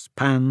pots,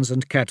 pans,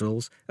 and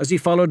kettles as he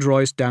followed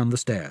Royce down the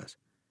stairs.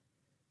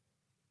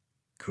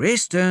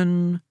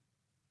 "Kristen!"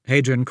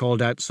 Hadrian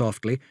called out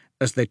softly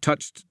as they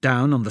touched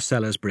down on the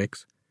cellar's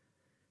bricks.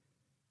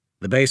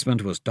 The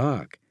basement was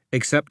dark,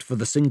 except for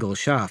the single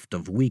shaft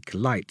of weak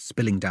light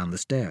spilling down the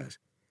stairs.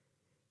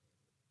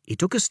 He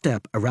took a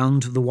step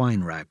around the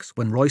wine racks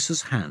when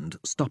Royce's hand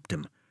stopped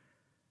him.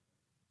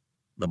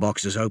 "The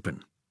box is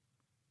open."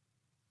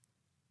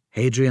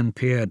 Hadrian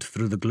peered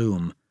through the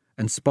gloom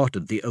and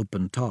spotted the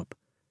open top.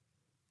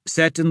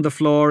 Set in the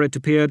floor, it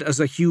appeared as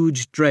a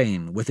huge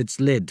drain with its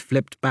lid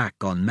flipped back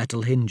on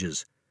metal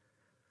hinges.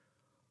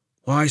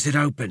 "Why is it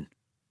open?"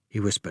 he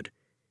whispered.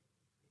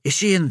 "Is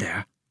she in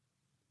there?"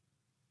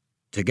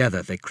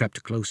 Together they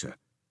crept closer.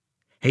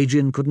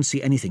 Hadrian couldn't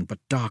see anything but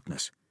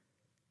darkness.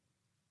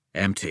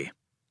 "Empty,"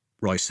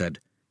 Royce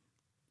said.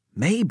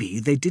 "Maybe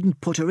they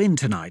didn't put her in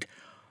tonight,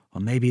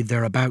 or maybe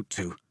they're about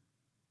to."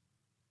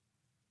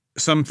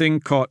 Something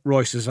caught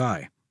Royce's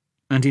eye,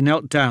 and he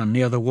knelt down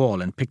near the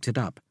wall and picked it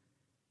up.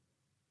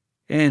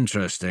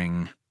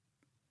 "Interesting."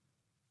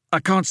 "I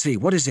can't see.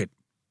 What is it?"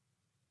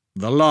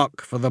 "The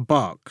lock for the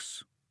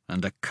box,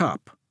 and a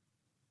cup."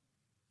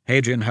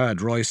 Hadrian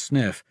heard Royce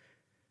sniff.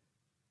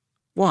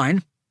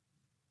 "Wine?"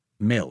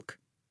 "Milk."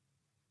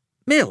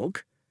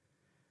 "Milk?"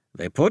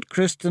 "They put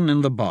Kristen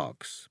in the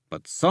box,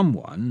 but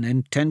someone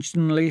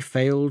intentionally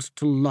failed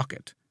to lock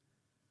it."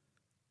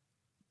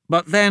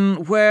 "But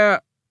then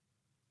where—"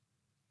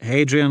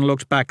 Hadrian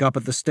looked back up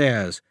at the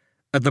stairs,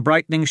 at the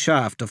brightening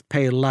shaft of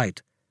pale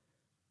light.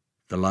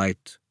 The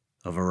light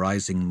of a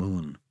rising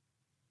moon.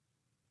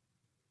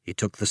 He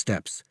took the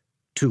steps,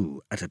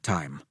 2 at a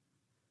time.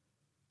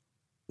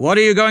 "What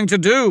are you going to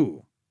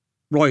do?"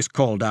 Royce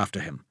called after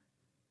him.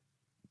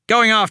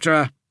 "Going after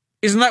her.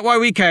 Isn't that why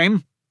we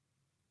came?"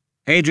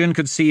 Hadrian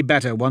could see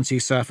better once he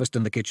surfaced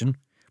in the kitchen,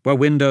 where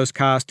windows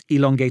cast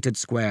elongated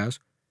squares.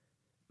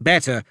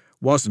 Better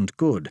wasn't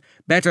good.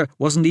 Better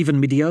wasn't even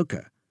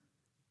mediocre.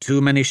 Too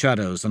many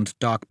shadows and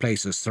dark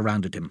places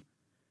surrounded him.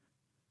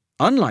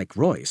 Unlike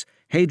Royce,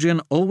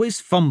 Hadrian always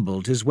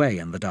fumbled his way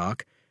in the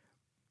dark.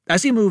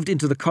 As he moved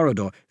into the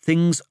corridor,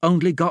 things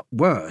only got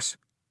worse,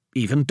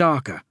 even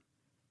darker.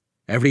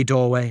 Every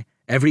doorway,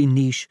 every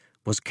niche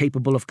was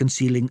capable of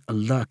concealing a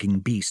lurking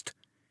beast.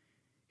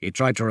 He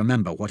tried to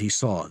remember what he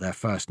saw their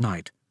first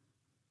night.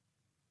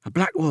 A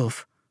black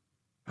wolf.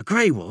 A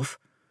grey wolf.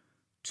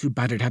 Too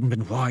bad it hadn't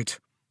been white.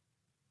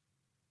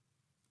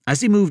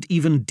 As he moved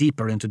even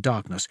deeper into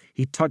darkness,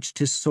 he touched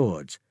his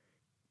swords.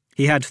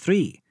 He had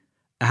 3,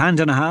 a hand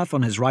and a half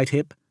on his right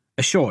hip,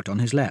 a short on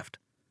his left.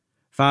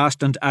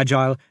 Fast and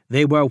agile,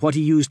 they were what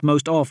he used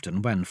most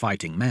often when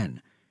fighting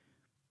men.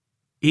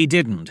 He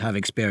didn't have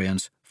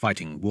experience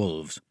fighting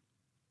wolves.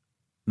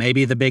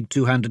 Maybe the big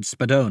 2-handed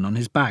spadone on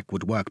his back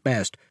would work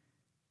best.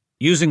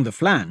 Using the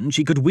flange,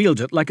 he could wield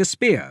it like a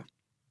spear.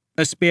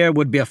 A spear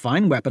would be a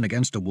fine weapon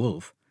against a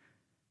wolf.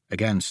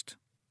 Against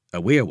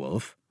a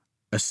werewolf,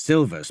 a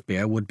silver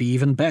spear would be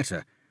even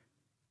better.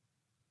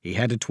 He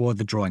headed toward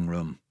the drawing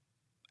room.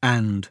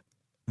 And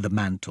the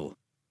mantle.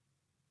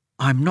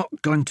 "I'm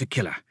not going to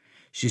kill her.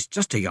 She's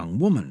just a young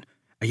woman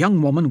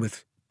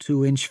with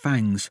 2-inch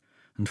fangs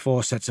and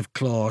 4 sets of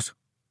claws."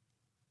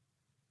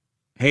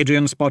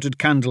 Hadrian spotted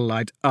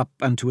candlelight up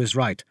and to his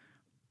right.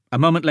 A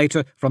moment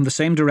later, from the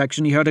same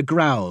direction, he heard a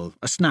growl,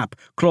 a snap,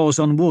 claws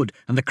on wood,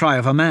 and the cry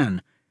of a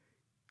man.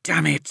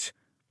 "Damn it!"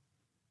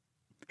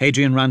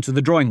 Hadrian ran to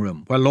the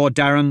drawing-room, where Lord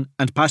Darren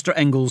and Pastor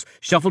Engels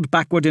shuffled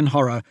backward in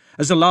horror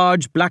as a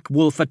large black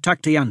wolf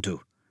attacked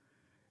Iantu.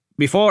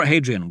 Before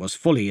Hadrian was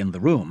fully in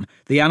the room,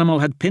 the animal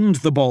had pinned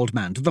the bald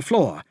man to the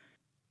floor.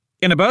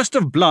 In a burst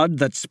of blood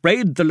that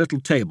sprayed the little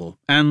table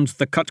and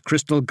the cut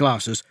crystal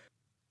glasses,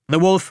 the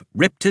wolf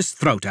ripped his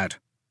throat out.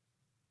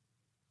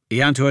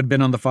 Iantu had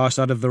been on the far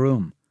side of the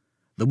room.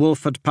 The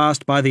wolf had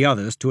passed by the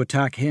others to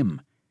attack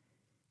him.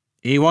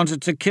 "He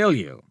wanted to kill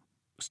you.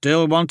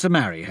 Still want to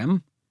marry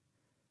him?"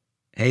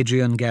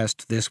 Hadrian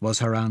guessed this was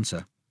her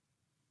answer.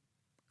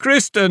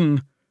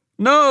 "Kristen!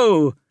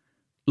 No!"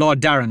 Lord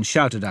Darren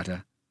shouted at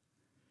her.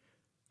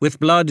 With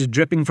blood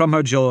dripping from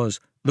her jaws,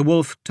 the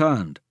wolf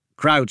turned,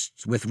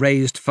 crouched with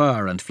raised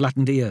fur and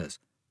flattened ears,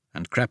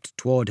 and crept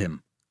toward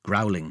him,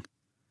 growling.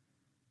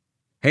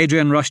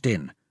 Hadrian rushed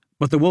in,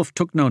 but the wolf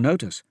took no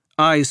notice,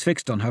 eyes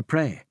fixed on her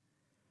prey.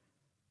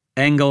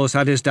 Engels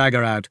had his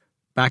dagger out,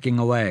 backing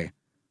away.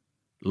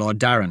 Lord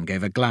Darren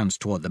gave a glance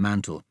toward the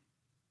mantel.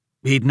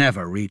 He'd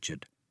never reach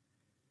it.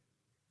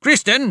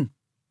 "Kristen!"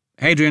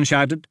 Hadrian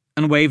shouted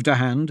and waved a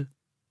hand,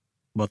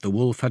 but the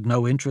wolf had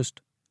no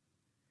interest.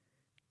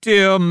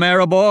 "Dear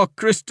Maribor,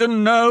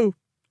 Kristen, no!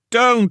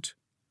 Don't!"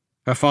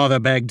 her father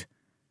begged.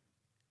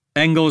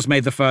 Engels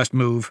made the first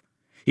move.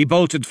 He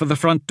bolted for the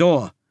front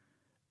door.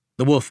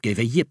 The wolf gave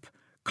a yip,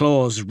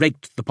 claws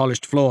raked the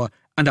polished floor,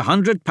 and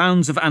 100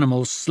 pounds of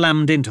animals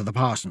slammed into the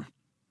parson.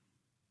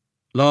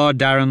 Lord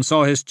Darren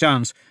saw his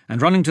chance, and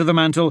running to the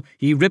mantel,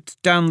 he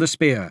ripped down the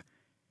spear.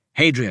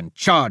 Hadrian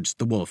charged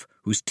the wolf,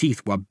 whose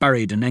teeth were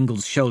buried in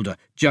Engels' shoulder,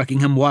 jerking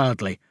him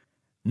wildly.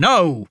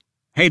 "No!"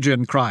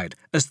 Hadrian cried,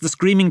 as the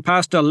screaming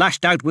pastor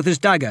lashed out with his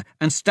dagger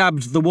and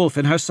stabbed the wolf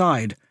in her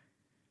side.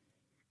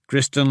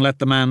 Kristen let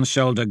the man's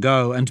shoulder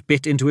go and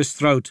bit into his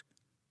throat.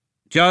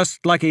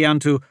 Just like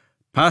Iantu,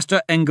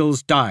 Pastor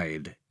Engels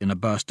died in a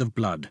burst of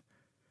blood.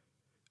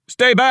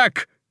 "Stay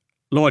back!"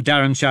 Lord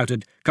Darren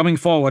shouted, coming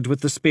forward with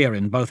the spear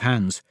in both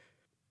hands.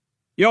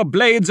 "Your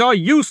blades are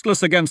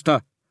useless against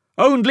her.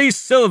 Only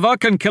silver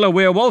can kill a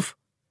werewolf."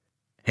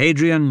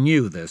 Hadrian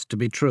knew this to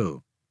be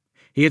true.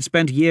 He had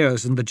spent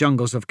years in the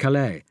jungles of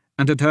Calais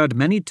and had heard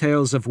many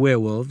tales of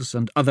werewolves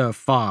and other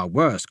far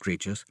worse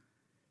creatures.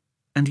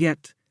 And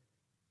yet,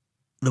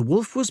 the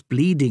wolf was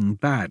bleeding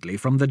badly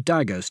from the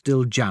dagger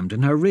still jammed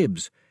in her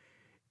ribs.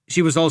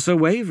 She was also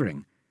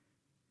wavering.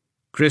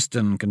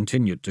 Kristen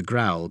continued to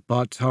growl,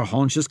 but her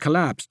haunches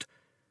collapsed.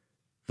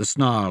 The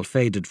snarl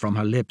faded from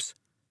her lips,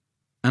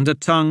 and a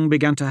tongue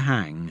began to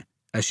hang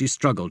as she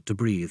struggled to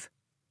breathe.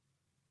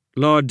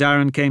 Lord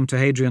Darren came to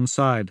Hadrian's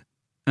side,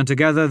 and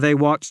together they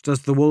watched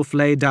as the wolf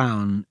lay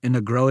down in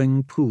a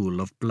growing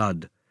pool of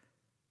blood.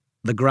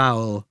 The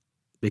growl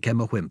became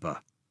a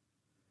whimper.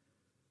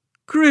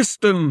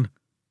 "Kristen!"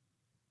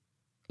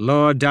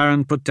 Lord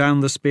Darren put down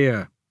the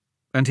spear,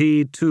 and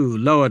he, too,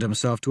 lowered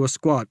himself to a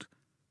squat.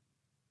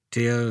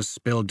 Tears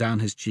spilled down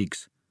his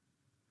cheeks.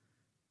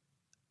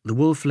 The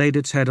wolf laid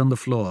its head on the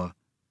floor,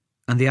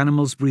 and the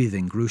animal's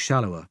breathing grew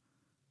shallower.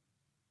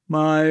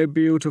 "My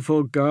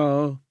beautiful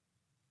girl,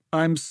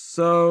 I'm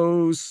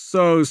so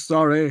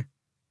sorry."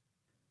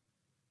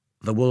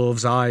 The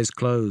wolf's eyes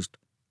closed,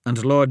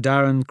 and Lord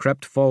Darren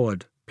crept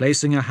forward,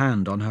 placing a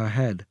hand on her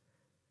head.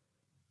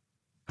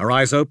 Her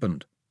eyes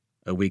opened,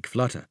 a weak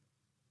flutter.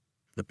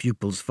 The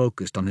pupils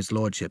focused on his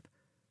lordship,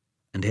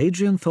 and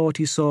Hadrian thought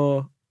he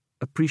saw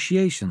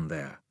appreciation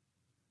there.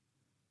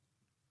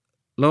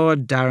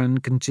 Lord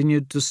Darren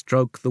continued to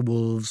stroke the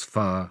wolf's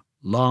fur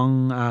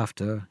long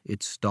after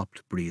it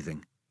stopped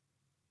breathing.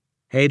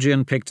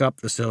 Hadrian picked up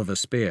the silver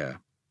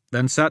spear,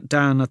 then sat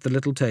down at the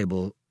little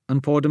table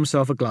and poured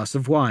himself a glass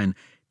of wine,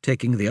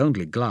 taking the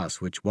only glass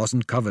which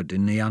wasn't covered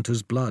in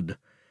Iantu's blood.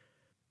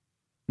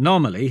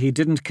 Normally he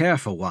didn't care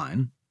for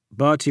wine,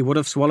 but he would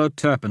have swallowed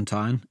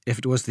turpentine if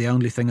it was the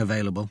only thing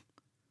available.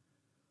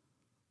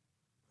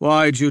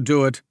 "Why'd you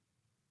do it?"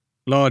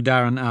 Lord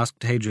Darren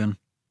asked Hadrian,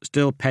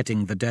 still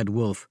petting the dead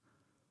wolf.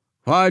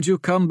 "Why'd you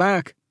come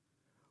back?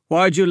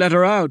 Why'd you let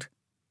her out?"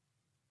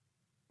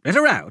 "Let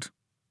her out?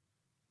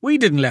 We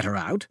didn't let her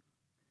out.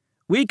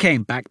 We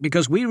came back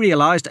because we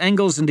realized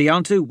Engels and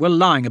Iantu were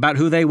lying about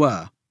who they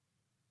were."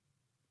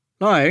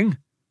 "Lying?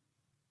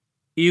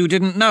 You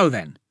didn't know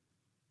then?"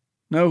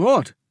 "Know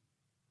what?"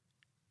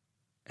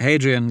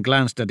 Hadrian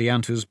glanced at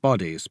Iantu's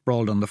body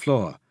sprawled on the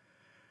floor.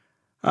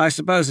 "I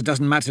suppose it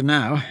doesn't matter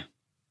now."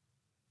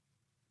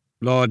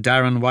 Lord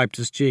Darren wiped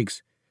his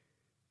cheeks.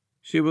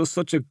 "She was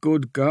such a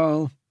good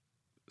girl.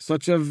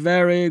 Such a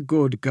very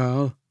good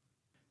girl."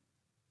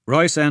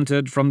 Royce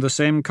entered from the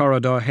same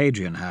corridor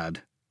Hadrian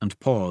had, and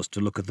paused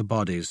to look at the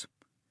bodies.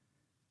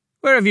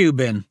 "Where have you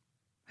been?"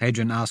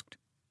 Hadrian asked.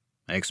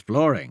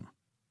 "Exploring."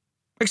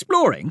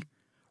 "Exploring?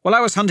 While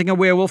I was hunting a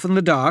werewolf in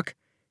the dark?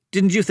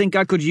 Didn't you think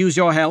I could use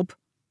your help?"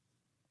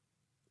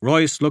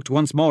 Royce looked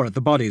once more at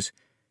the bodies.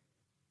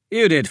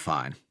 "You did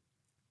fine."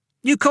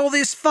 "You call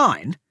this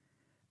fine?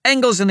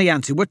 Engels and the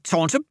Auntie were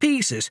torn to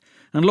pieces,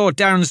 and Lord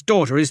Darren's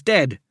daughter is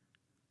dead."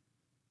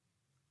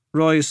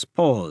 Royce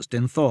paused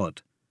in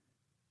thought.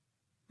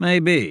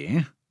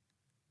 "Maybe,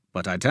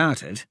 but I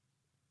doubt it.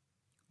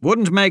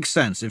 Wouldn't make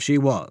sense if she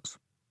was."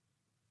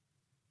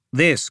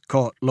 This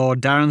caught Lord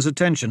Darren's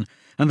attention,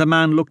 and the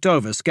man looked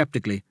over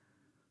sceptically.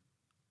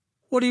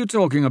 "What are you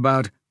talking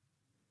about?"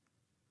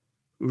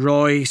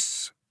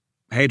 "Royce,"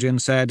 Hadrian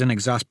said in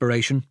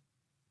exasperation.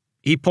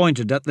 He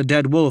pointed at the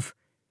dead wolf.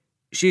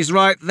 "She's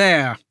right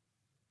there."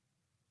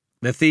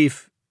 The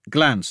thief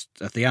glanced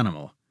at the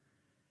animal.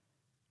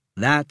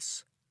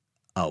 "That's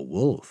a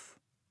wolf."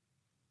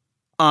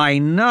 "I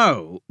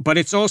know, but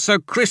it's also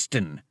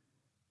Kristen."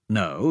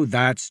 "No,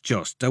 that's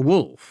just a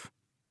wolf.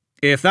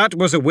 If that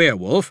was a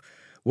werewolf,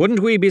 wouldn't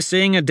we be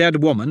seeing a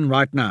dead woman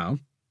right now?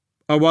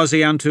 Or was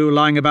Iantu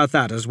lying about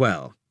that as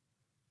well?"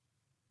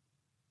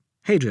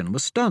 Hadrian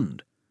was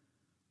stunned.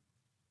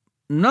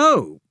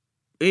 "No,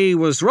 he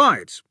was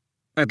right.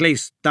 At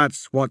least,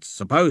 that's what's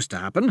supposed to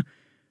happen.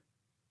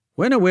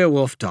 When a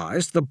werewolf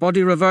dies, the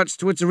body reverts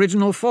to its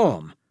original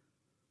form."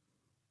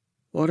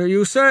 "What are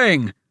you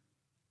saying?"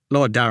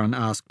 Lord Darren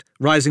asked,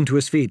 rising to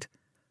his feet.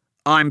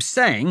 "I'm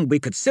saying we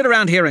could sit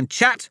around here and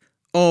chat,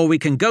 or we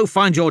can go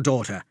find your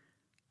daughter.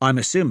 I'm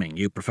assuming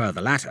you prefer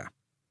the latter."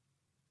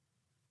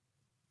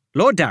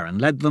 Lord Darren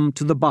led them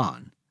to the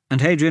barn, and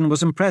Hadrian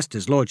was impressed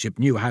his lordship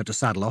knew how to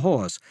saddle a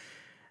horse.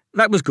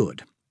 That was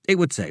good. It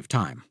would save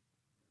time.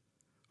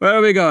 "Where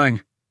are we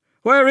going?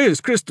 Where is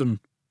Kristen?"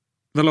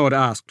 the Lord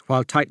asked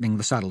while tightening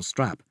the saddle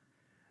strap.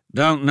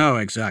 "Don't know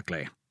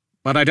exactly,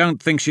 but I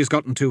don't think she's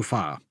gotten too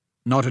far.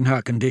 Not in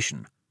her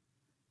condition."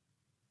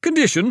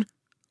 "Condition?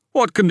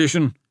 What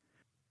condition?"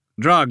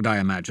 "Drugged, I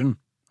imagine.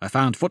 I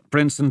found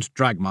footprints and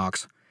drag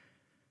marks."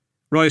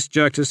 Royce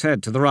jerked his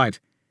head to the right.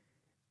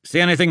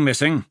 "See anything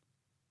missing?"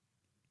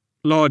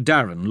 Lord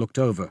Darren looked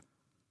over.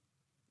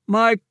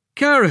 "My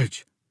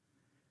carriage."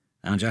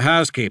 "And your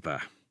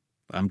housekeeper.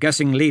 I'm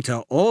guessing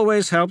Lita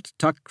always helped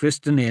tuck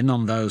Kristen in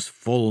on those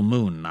full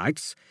moon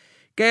nights.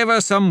 Gave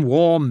her some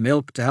warm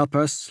milk to help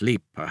her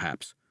sleep,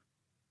 perhaps."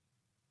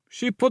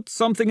 "She put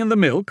something in the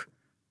milk?"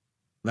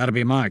 "That'd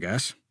be my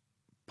guess."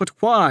 "But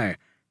why?"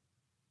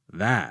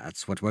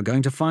 "That's what we're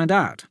going to find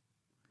out.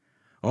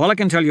 All I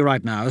can tell you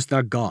right now is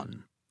they're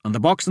gone, and the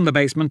box in the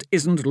basement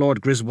isn't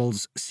Lord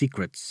Griswold's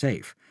secret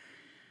safe.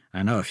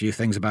 I know a few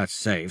things about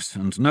safes,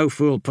 and no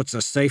fool puts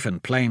a safe in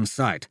plain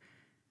sight.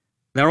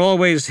 They're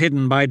always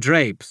hidden by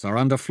drapes or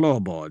under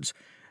floorboards.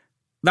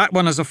 That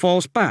one has a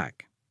false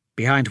back,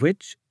 behind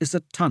which is a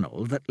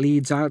tunnel that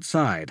leads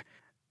outside.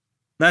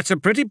 That's a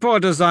pretty poor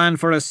design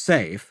for a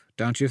safe,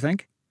 don't you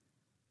think?"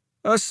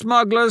 "A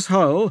smuggler's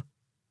hole?"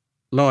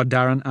 Lord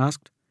Darren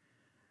asked.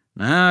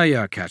 "Now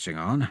you're catching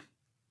on.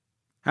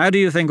 How do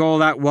you think all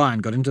that wine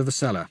got into the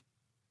cellar?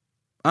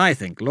 I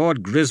think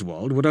Lord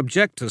Griswold would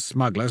object to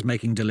smugglers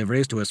making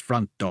deliveries to his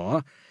front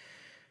door.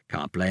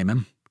 Can't blame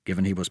him,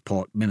 given he was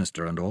Port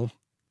Minister and all.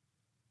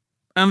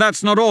 And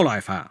that's not all I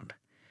found.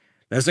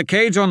 There's a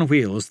cage on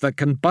wheels that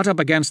can butt up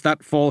against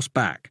that false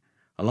back,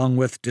 along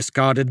with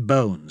discarded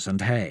bones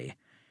and hay.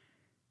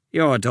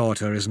 Your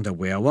daughter isn't a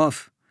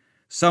werewolf.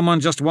 Someone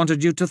just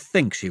wanted you to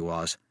think she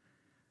was.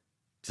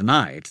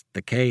 Tonight,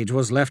 the cage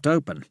was left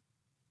open.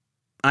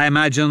 I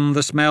imagine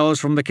the smells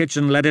from the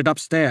kitchen led it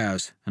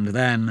upstairs, and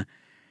then...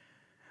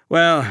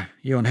 Well,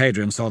 you and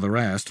Hadrian saw the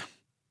rest."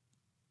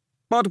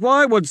 "But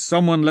why would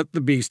someone let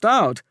the beast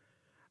out?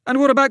 And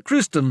what about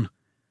Kristen?"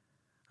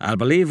 "I'll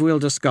believe we'll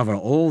discover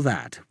all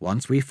that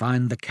once we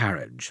find the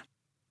carriage."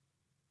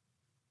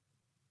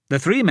 The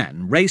three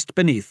men raced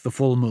beneath the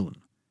full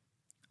moon.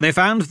 They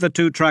found the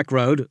two-track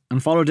road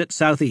and followed it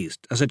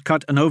southeast as it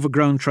cut an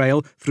overgrown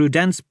trail through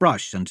dense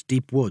brush and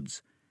deep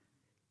woods.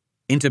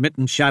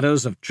 Intermittent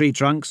shadows of tree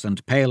trunks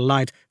and pale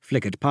light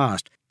flickered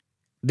past,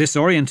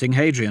 disorienting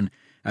Hadrian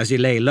as he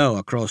lay low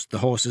across the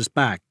horse's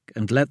back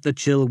and let the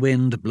chill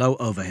wind blow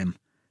over him.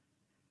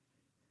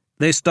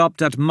 They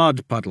stopped at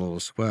mud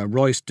puddles where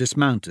Royce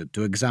dismounted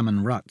to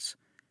examine ruts.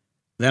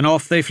 Then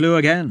off they flew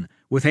again,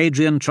 with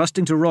Hadrian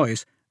trusting to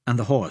Royce and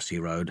the horse he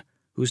rode,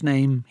 whose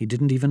name he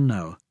didn't even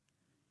know.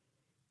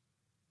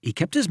 He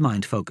kept his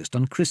mind focused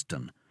on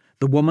Kristen,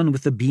 the woman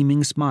with the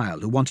beaming smile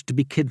who wanted to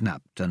be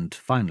kidnapped and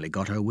finally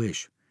got her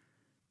wish.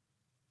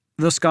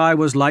 The sky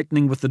was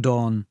lightening with the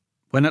dawn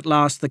when at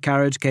last the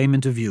carriage came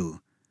into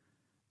view.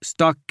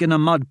 Stuck in a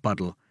mud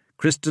puddle,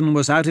 Kristen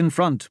was out in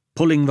front,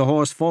 pulling the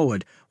horse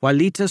forward, while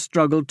Lita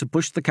struggled to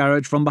push the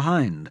carriage from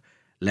behind,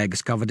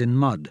 legs covered in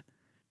mud.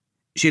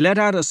 She let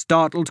out a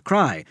startled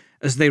cry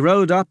as they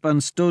rode up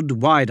and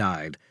stood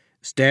wide-eyed,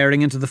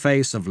 staring into the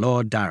face of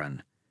Lord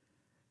Darren.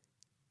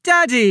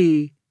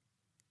 "Daddy!"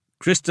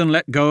 Kristen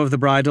let go of the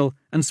bridle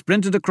and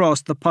sprinted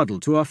across the puddle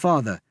to her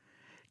father.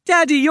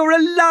 "Daddy, you're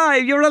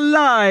alive! You're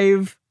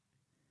alive!"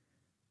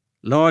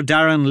 Lord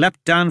Darren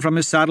leapt down from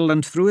his saddle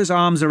and threw his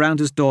arms around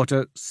his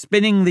daughter,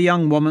 spinning the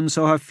young woman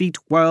so her feet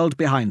whirled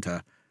behind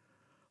her.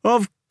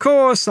 "Of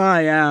course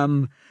I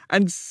am,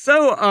 and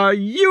so are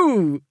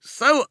you!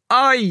 So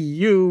are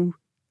you!"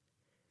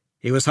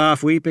 He was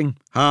half weeping,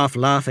 half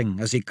laughing,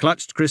 as he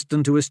clutched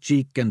Kristen to his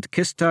cheek and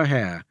kissed her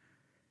hair.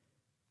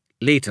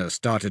 Lita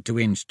started to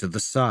inch to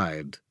the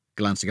side,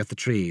 glancing at the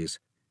trees.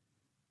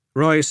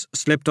 Royce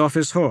slipped off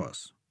his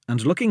horse,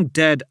 and looking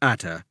dead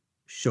at her,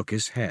 shook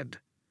his head.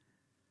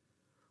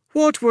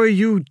 "What were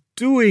you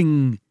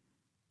doing?"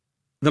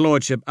 the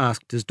lordship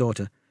asked his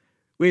daughter.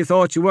 "We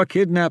thought you were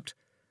kidnapped.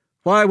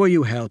 Why were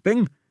you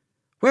helping?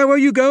 Where were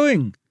you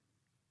going?"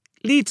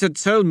 "Lita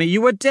told me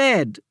you were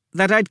dead,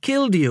 that I'd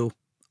killed you.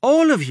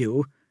 All of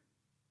you."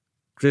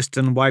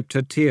 Kristen wiped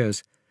her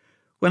tears.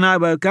 "When I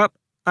woke up,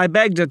 I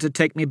begged her to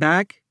take me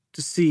back,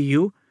 to see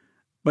you,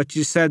 but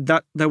she said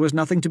that there was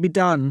nothing to be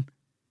done.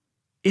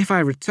 If I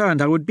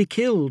returned, I would be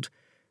killed.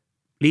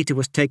 Lita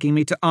was taking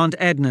me to Aunt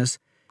Edna's.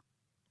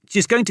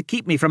 She's going to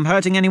keep me from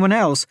hurting anyone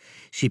else.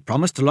 She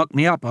promised to lock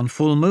me up on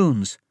full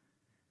moons."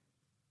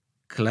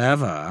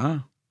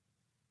 "Clever."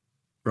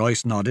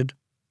 Royce nodded,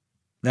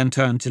 then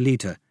turned to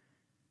Lita.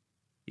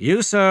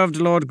 "You served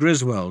Lord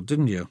Griswold,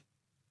 didn't you?"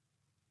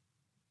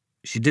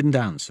 She didn't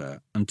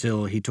answer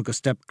until he took a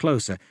step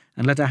closer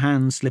and let her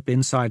hand slip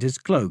inside his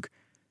cloak.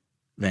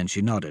 Then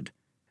she nodded.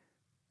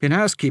 "Been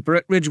housekeeper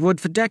at Ridgewood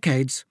for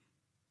decades."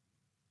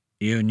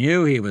 "You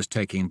knew he was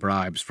taking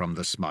bribes from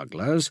the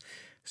smugglers,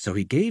 so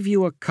he gave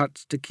you a cut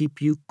to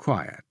keep you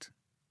quiet.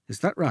 Is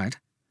that right?"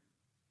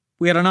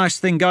 "We had a nice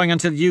thing going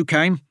until you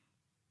came."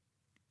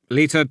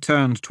 Lita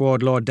turned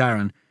toward Lord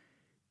Darren.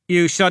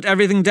 "You shut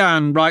everything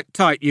down right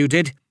tight, you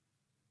did."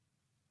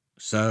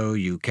 "So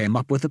you came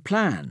up with a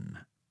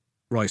plan,"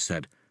 Royce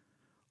said.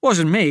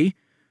 "Wasn't me.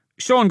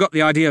 Sean got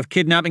the idea of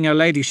kidnapping her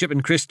ladyship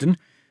and Kristen.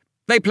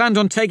 They planned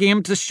on taking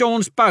him to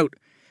Sean's boat.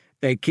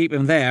 They'd keep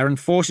him there and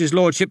force his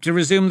lordship to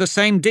resume the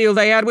same deal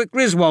they had with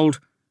Griswold."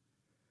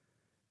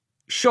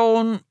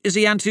 "Sean is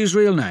the Auntie's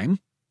real name?"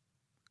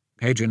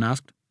 Hadrian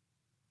asked.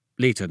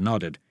 Lita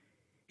nodded.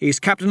 "He's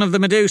captain of the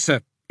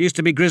Medusa, used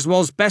to be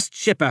Griswold's best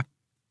shipper."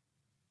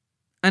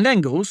 "And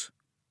Engels?"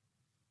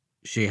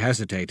 She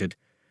hesitated.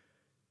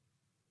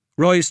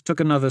 Royce took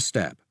another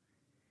step.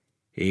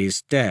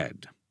 "He's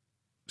dead.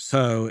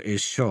 So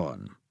is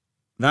Sean.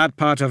 That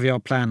part of your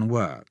plan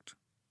worked.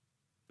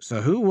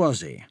 So who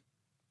was he?"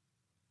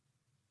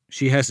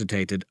 She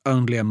hesitated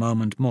only a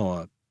moment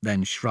more,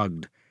 then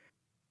shrugged.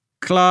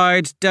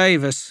 "Clyde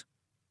Davis,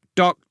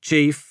 dock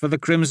chief for the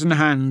Crimson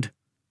Hand."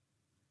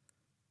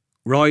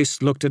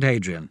 Royce looked at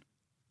Hadrian.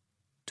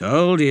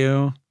 "Told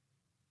you."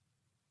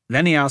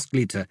 Then he asked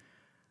Lita,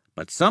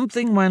 "But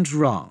something went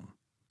wrong,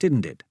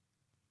 didn't it?"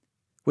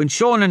 "When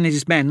Sean and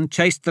his men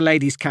chased the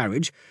lady's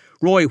carriage,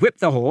 Roy whipped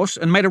the horse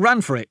and made a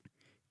run for it.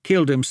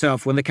 Killed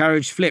himself when the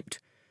carriage flipped.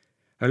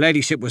 Her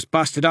ladyship was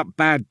busted up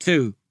bad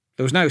too.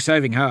 There was no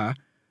saving her.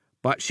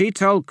 But she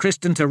told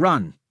Kristen to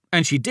run,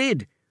 and she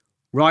did,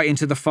 right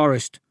into the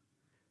forest.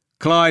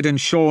 Clyde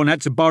and Sean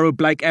had to borrow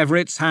Blake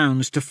Everett's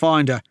hounds to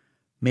find her.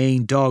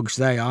 Mean dogs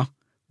they are.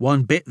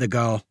 One bit the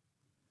girl."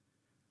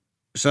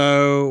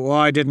 "So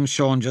why didn't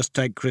Sean just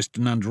take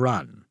Kristen and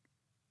run?"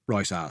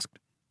 Royce asked.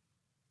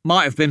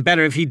 "Might have been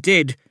better if he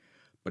did,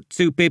 but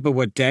 2 people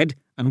were dead,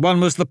 and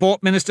one was the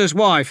Port Minister's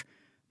wife.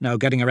 No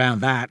getting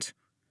around that.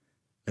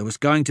 There was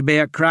going to be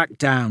a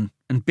crackdown,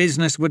 and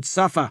business would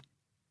suffer.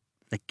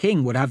 The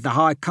king would have the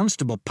High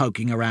Constable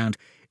poking around.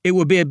 It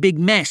would be a big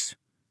mess."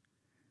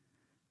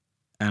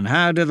 "And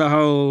how did the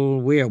whole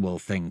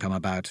werewolf thing come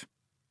about?"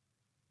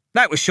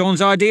 "That was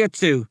Sean's idea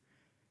too.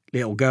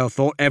 Little girl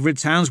thought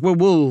Everett's hounds were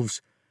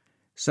wolves.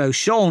 So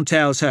Sean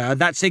tells her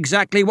that's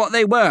exactly what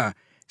they were.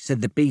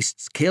 Said the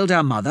beasts killed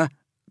her mother,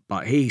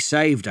 but he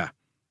saved her.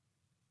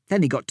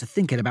 Then he got to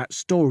thinking about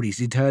stories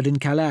he'd heard in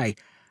Calais,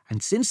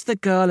 and since the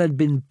girl had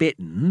been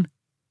bitten—"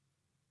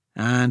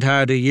 "And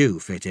how do you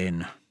fit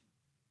in?"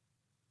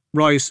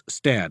 Royce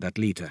stared at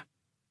Lita.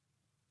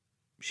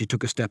 She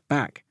took a step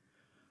back.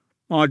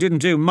 "I didn't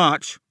do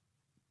much.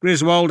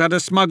 Griswold had a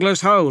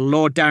smuggler's hole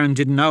Lord Darren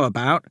didn't know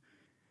about.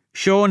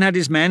 Sean had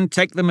his men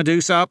take the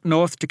Medusa up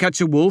north to catch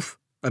a wolf,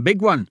 a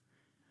big one.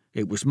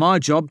 It was my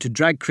job to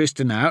drag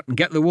Kristen out and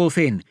get the wolf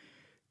in.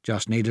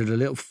 Just needed a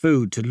little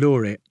food to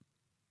lure it.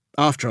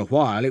 After a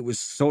while it was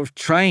sort of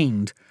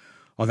trained,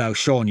 although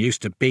Sean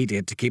used to beat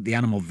it to keep the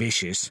animal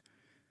vicious.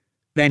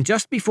 Then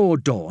just before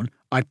dawn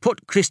I'd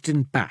put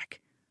Kristen back.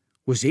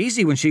 Was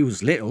easy when she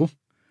was little.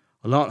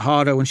 A lot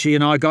harder when she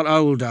and I got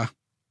older."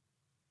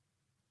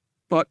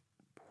 "But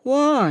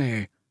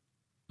why?"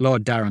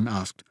 Lord Darren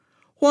asked.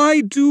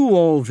 "Why do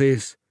all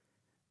this?"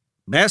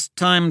 "Best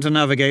time to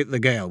navigate the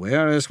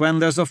Galeweir is when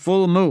there's a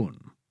full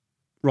moon,"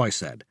 Royce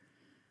said.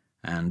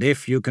 "And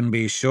if you can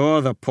be sure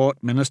the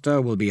Port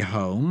Minister will be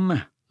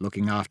home,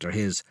 looking after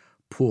his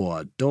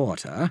poor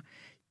daughter,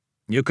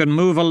 you can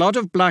move a lot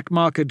of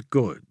black-market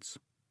goods."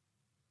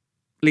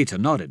 Lita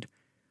nodded.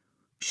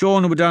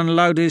 "Sean would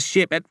unload his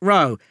ship at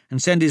Roe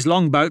and send his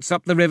longboats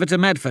up the river to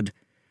Medford.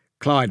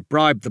 Clyde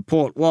bribed the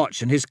port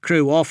watch and his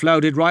crew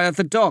offloaded right at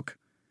the dock.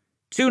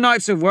 2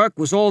 nights of work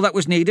was all that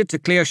was needed to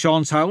clear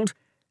Sean's hold.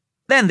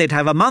 Then they'd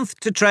have a month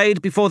to trade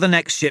before the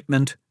next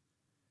shipment."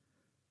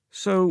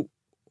 "So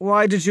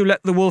why did you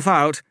let the wolf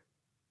out?"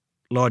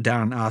 Lord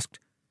Darren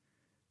asked.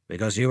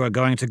 Because you were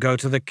going to go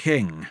to the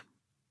king,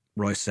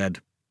 Royce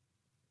said.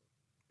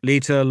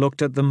 Lita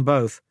looked at them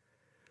both.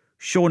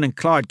 Sean and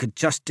Clyde could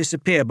just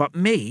disappear, but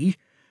me?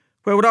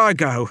 Where would I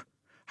go?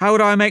 How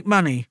would I make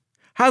money?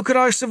 How could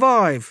I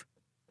survive?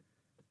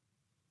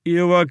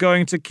 You were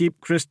going to keep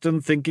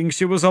Kristen thinking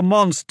she was a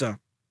monster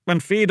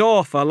and feed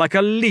off her like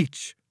a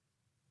leech.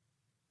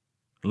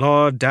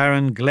 Lord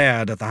Darren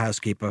glared at the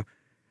housekeeper.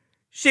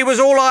 She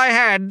was all I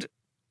had,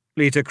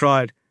 Lita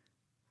cried.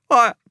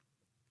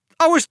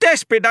 I was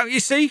desperate, don't you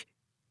see?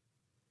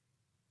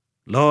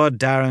 Lord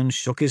Darren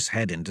shook his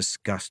head in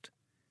disgust.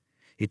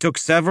 He took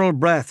several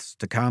breaths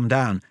to calm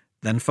down,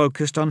 then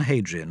focused on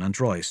Hadrian and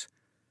Royce.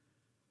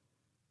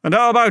 And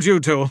how about you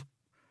two?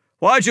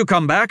 Why'd you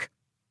come back?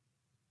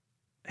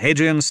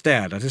 Hadrian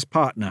stared at his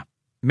partner,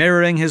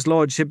 mirroring his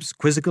lordship's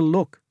quizzical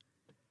look.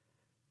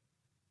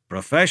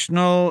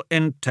 Professional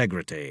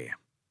integrity,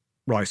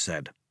 Royce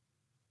said.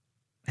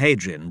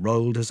 Hadrian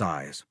rolled his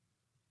eyes.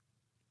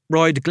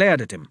 Royd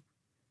glared at him.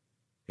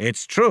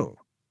 It's true.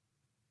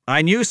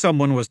 I knew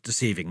someone was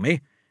deceiving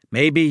me,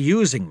 maybe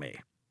using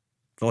me.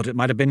 Thought it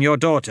might have been your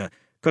daughter,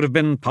 could have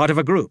been part of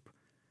a group.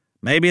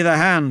 Maybe the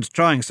Hand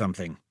trying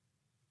something.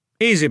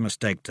 Easy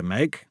mistake to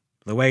make,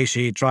 the way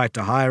she tried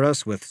to hire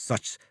us with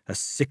such a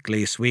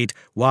sickly sweet,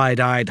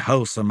 wide-eyed,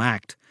 wholesome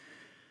act.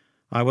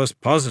 I was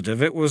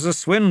positive it was a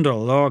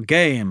swindle or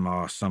game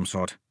or some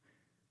sort.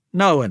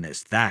 No one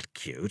is that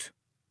cute.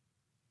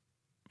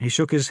 He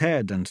shook his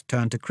head and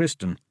turned to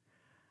Kristen.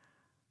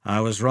 I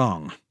was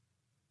wrong.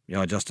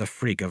 You're just a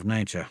freak of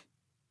nature.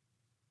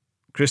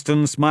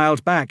 Kristen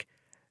smiled back.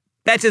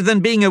 Better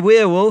than being a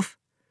werewolf.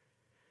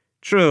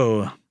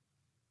 True,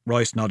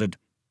 Royce nodded.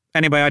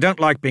 Anyway, I don't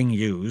like being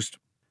used.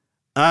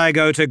 I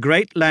go to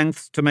great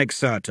lengths to make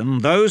certain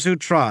those who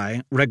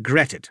try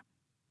regret it.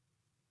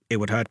 It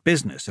would hurt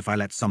business if I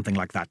let something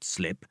like that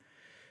slip.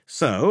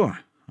 So,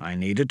 I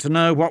needed to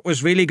know what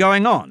was really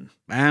going on,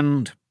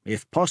 and,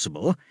 if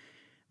possible,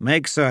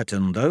 make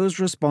certain those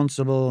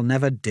responsible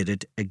never did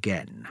it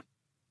again.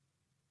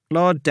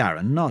 Lord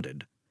Darren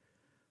nodded.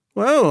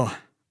 Well,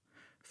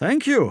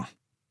 thank you.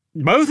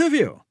 Both of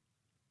you.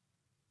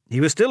 He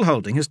was still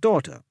holding his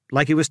daughter,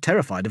 like he was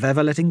terrified of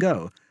ever letting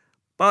go.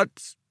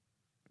 But,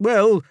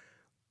 well,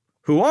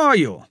 who are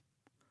you?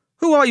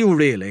 Who are you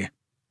really?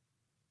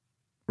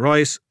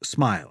 Royce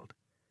smiled.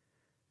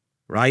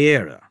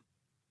 Rhaenyra.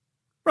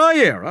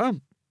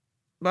 Rhaenyra?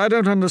 I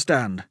don't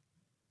understand.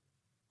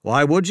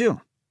 Why would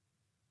you?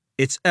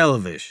 It's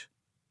Elvish.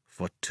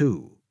 For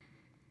two.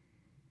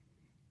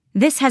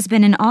 This has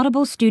been an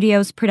Audible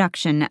Studios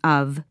production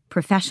of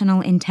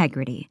Professional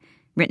Integrity,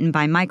 written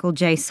by Michael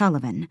J.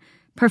 Sullivan,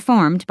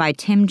 performed by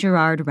Tim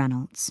Gerard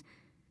Reynolds.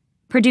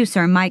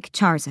 Producer Mike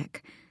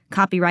Charzik.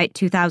 Copyright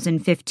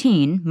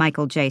 2015,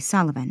 Michael J.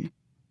 Sullivan.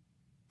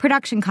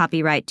 Production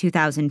copyright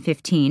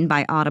 2015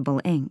 by Audible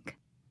Inc.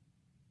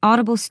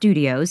 Audible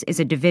Studios is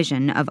a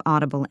division of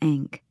Audible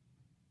Inc.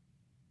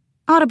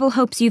 Audible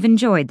hopes you've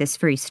enjoyed this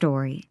free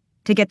story.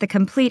 To get the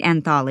complete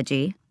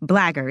anthology,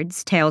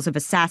 Blackguards, Tales of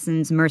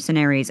Assassins,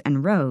 Mercenaries,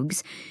 and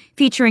Rogues,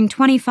 featuring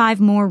 25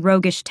 more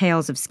roguish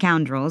tales of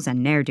scoundrels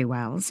and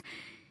ne'er-do-wells,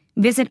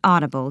 visit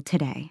Audible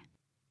today.